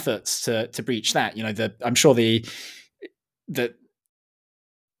efforts to breach that. I'm sure the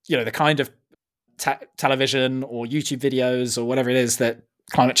kind of television or YouTube videos or whatever it is that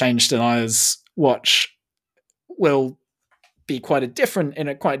climate change deniers watch will be quite a different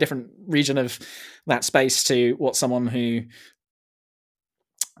region of that space to what someone who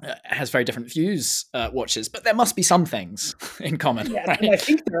has very different views watches. But there must be some things in common. Yes, right? and I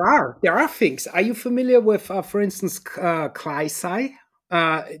think there are things. Are you familiar with, for instance, Sci?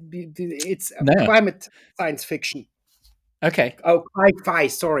 It's No. climate science fiction. Okay. Oh, sci-fi.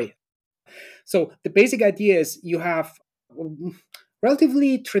 Sorry. So the basic idea is you have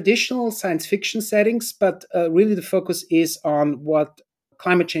relatively traditional science fiction settings, but really the focus is on what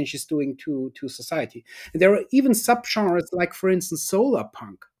climate change is doing to society. And there are even subgenres like, for instance, solar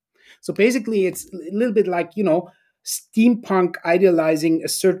punk. So basically, it's a little bit like, steampunk idealizing a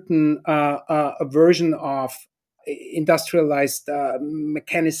certain a version of industrialized,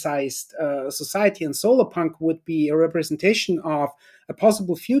 mechanicized society, and solar punk would be a representation of a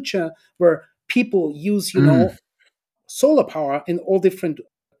possible future where people use, solar power in all different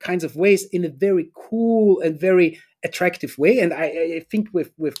kinds of ways in a very cool and very attractive way. And I think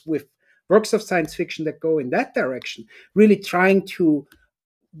with works of science fiction that go in that direction, really trying to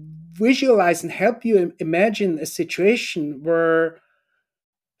visualize and help you imagine a situation where,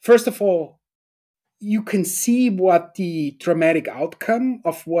 first of all, you can see what the dramatic outcome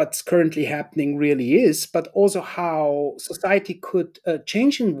of what's currently happening really is, but also how society could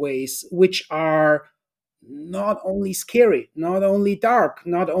change in ways which are not only scary, not only dark,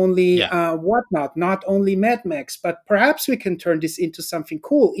 not only whatnot, not only Mad Max, but perhaps we can turn this into something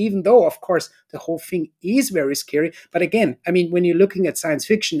cool, even though, of course, the whole thing is very scary. But again, I mean, when you're looking at science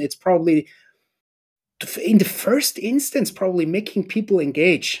fiction, it's probably, in the first instance, probably making people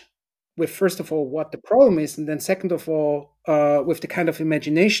engage with, first of all, what the problem is, and then second of all, with the kind of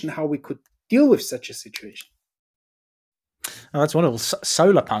imagination how we could deal with such a situation. Oh, that's wonderful.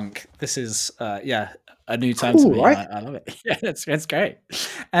 Solar punk. This is, a new term Cool, to me. right? I love it. Yeah, it's great.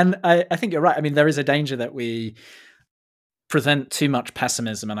 And I think you're right. I mean, there is a danger that we present too much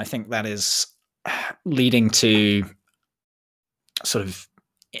pessimism, and I think that is leading to sort of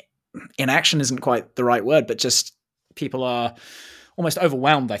inaction isn't quite the right word, but just people are almost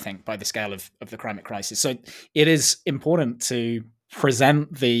overwhelmed, I think, by the scale of the climate crisis. So it is important to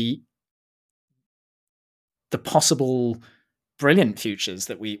present the possible brilliant futures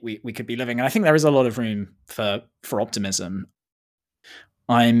that we could be living. And I think there is a lot of room for optimism.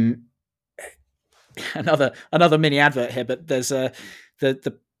 I'm another mini advert here, but there's the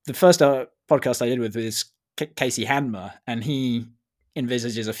first podcast I did with is Casey Handmer, and he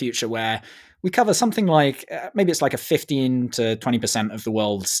envisages a future where we cover something like maybe it's like a 15 to 20% of the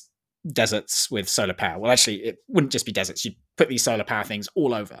world's deserts with solar power. Well, actually, it wouldn't just be deserts. You'd put these solar power things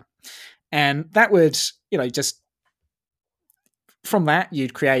all over, and that would just from that,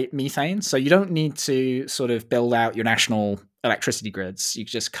 you'd create methane. So you don't need to sort of build out your national electricity grids. You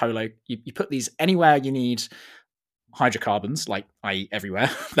just you put these anywhere you need hydrocarbons, like i.e.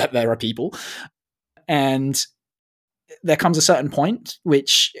 everywhere that there are people. And there comes a certain point,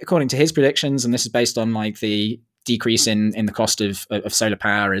 which according to his predictions, and this is based on like the decrease in the cost of solar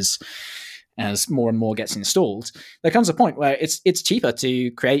power as more and more gets installed, there comes a point where it's cheaper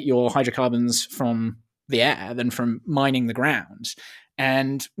to create your hydrocarbons from the air than from mining the ground.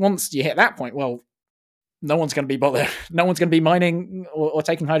 And once you hit that point, well, no one's going to be bothered. No one's going to be mining or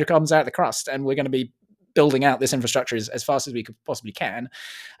taking hydrocarbons out of the crust, and we're going to be building out this infrastructure as fast as we could possibly can.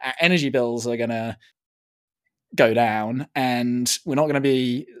 Energy bills are going to go down, and we're not going to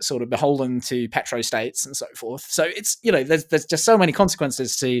be sort of beholden to petrostates and so forth. So it's, there's just so many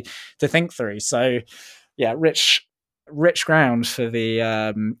consequences to think through. So yeah, rich ground for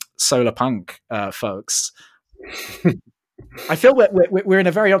the solar punk folks. I feel we're in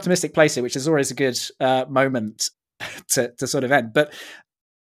a very optimistic place here, which is always a good moment to sort of end. But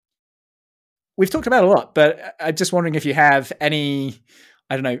we've talked about a lot, but I'm just wondering if you have any,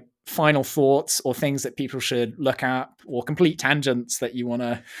 I don't know, final thoughts or things that people should look up, or complete tangents that you want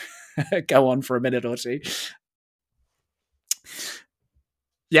to go on for a minute or two.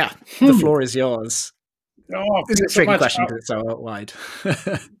 Yeah, the floor is yours. Oh, this is a tricky question because it's so wide.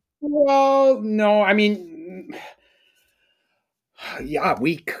 Well, no, I mean, yeah,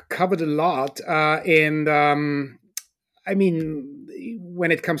 we covered a lot. And I mean,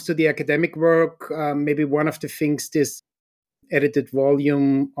 when it comes to the academic work, maybe one of the things, this edited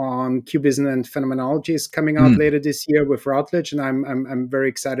volume on Cubism and Phenomenology is coming out later this year with Routledge, and I'm very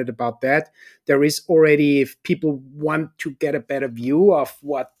excited about that. There is already, if people want to get a better view of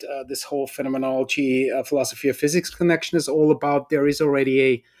what this whole phenomenology, philosophy of physics connection is all about, there is already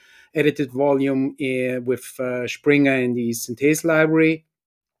a edited volume with Springer in the Synthese library.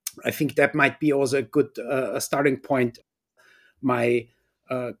 I think that might be also a good starting point. My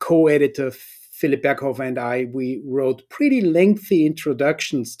co-editor Philipp Berghofer and we wrote pretty lengthy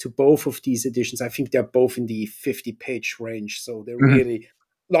introductions to both of these editions. I think they're both in the 50-page range, so they're really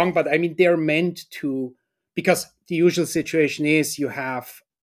long. But I mean, they're meant to, because the usual situation is you have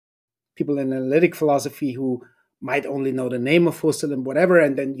people in analytic philosophy who might only know the name of Husserl and whatever,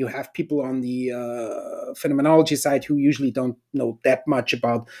 and then you have people on the phenomenology side who usually don't know that much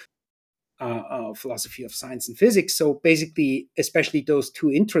about philosophy of science and physics. So basically, especially those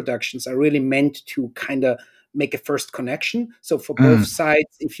two introductions are really meant to kind of make a first connection. So for both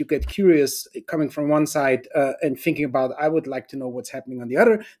sides, if you get curious coming from one side and thinking about, I would like to know what's happening on the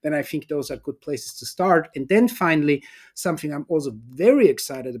other, then I think those are good places to start. And then finally, something I'm also very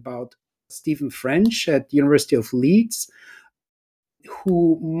excited about, Stephen French at the University of Leeds,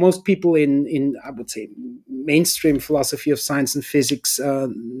 who most people in I would say mainstream philosophy of science and physics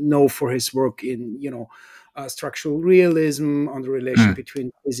know for his work in structural realism, on the relation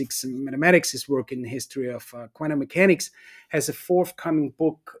between physics and mathematics. His work in the history of quantum mechanics, has a forthcoming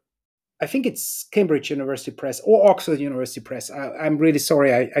book. I think it's Cambridge University Press or Oxford University Press. I'm really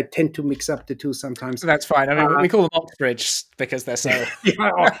sorry. I tend to mix up the two sometimes. That's fine. I mean, we call them Oxbridge because they're so...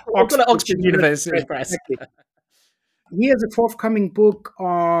 Oxford University Press. Exactly. He has a forthcoming book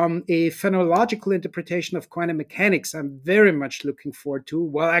on a phenomenological interpretation of quantum mechanics. I'm very much looking forward to.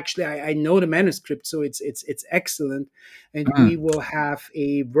 Well, actually, I know the manuscript, so it's excellent. And we will have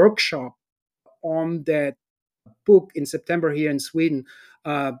a workshop on that book in September here in Sweden.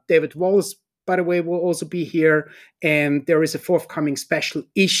 David Wallace, by the way, will also be here. And there is a forthcoming special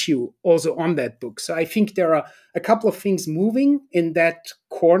issue also on that book. So I think there are a couple of things moving in that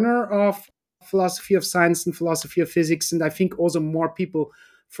corner of philosophy of science and philosophy of physics. And I think also more people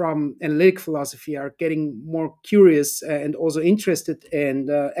from analytic philosophy are getting more curious and also interested and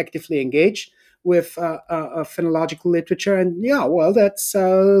actively engaged with phenological literature. And yeah, well, that's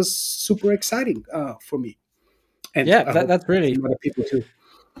super exciting for me. And yeah, that's really... other people too.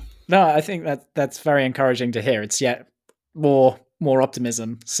 No, I think that's very encouraging to hear. It's yet more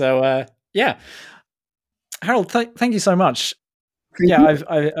optimism. So yeah, Harald, thank you so much. Thank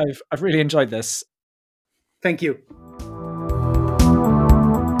you. I've really enjoyed this. Thank you.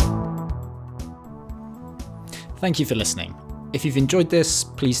 Thank you for listening. If you've enjoyed this,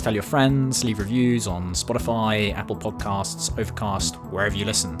 please tell your friends, leave reviews on Spotify, Apple Podcasts, Overcast, wherever you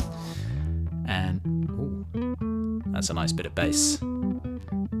listen. And that's a nice bit of bass.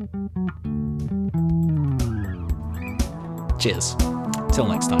 Cheers. Till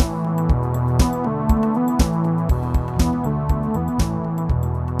next time.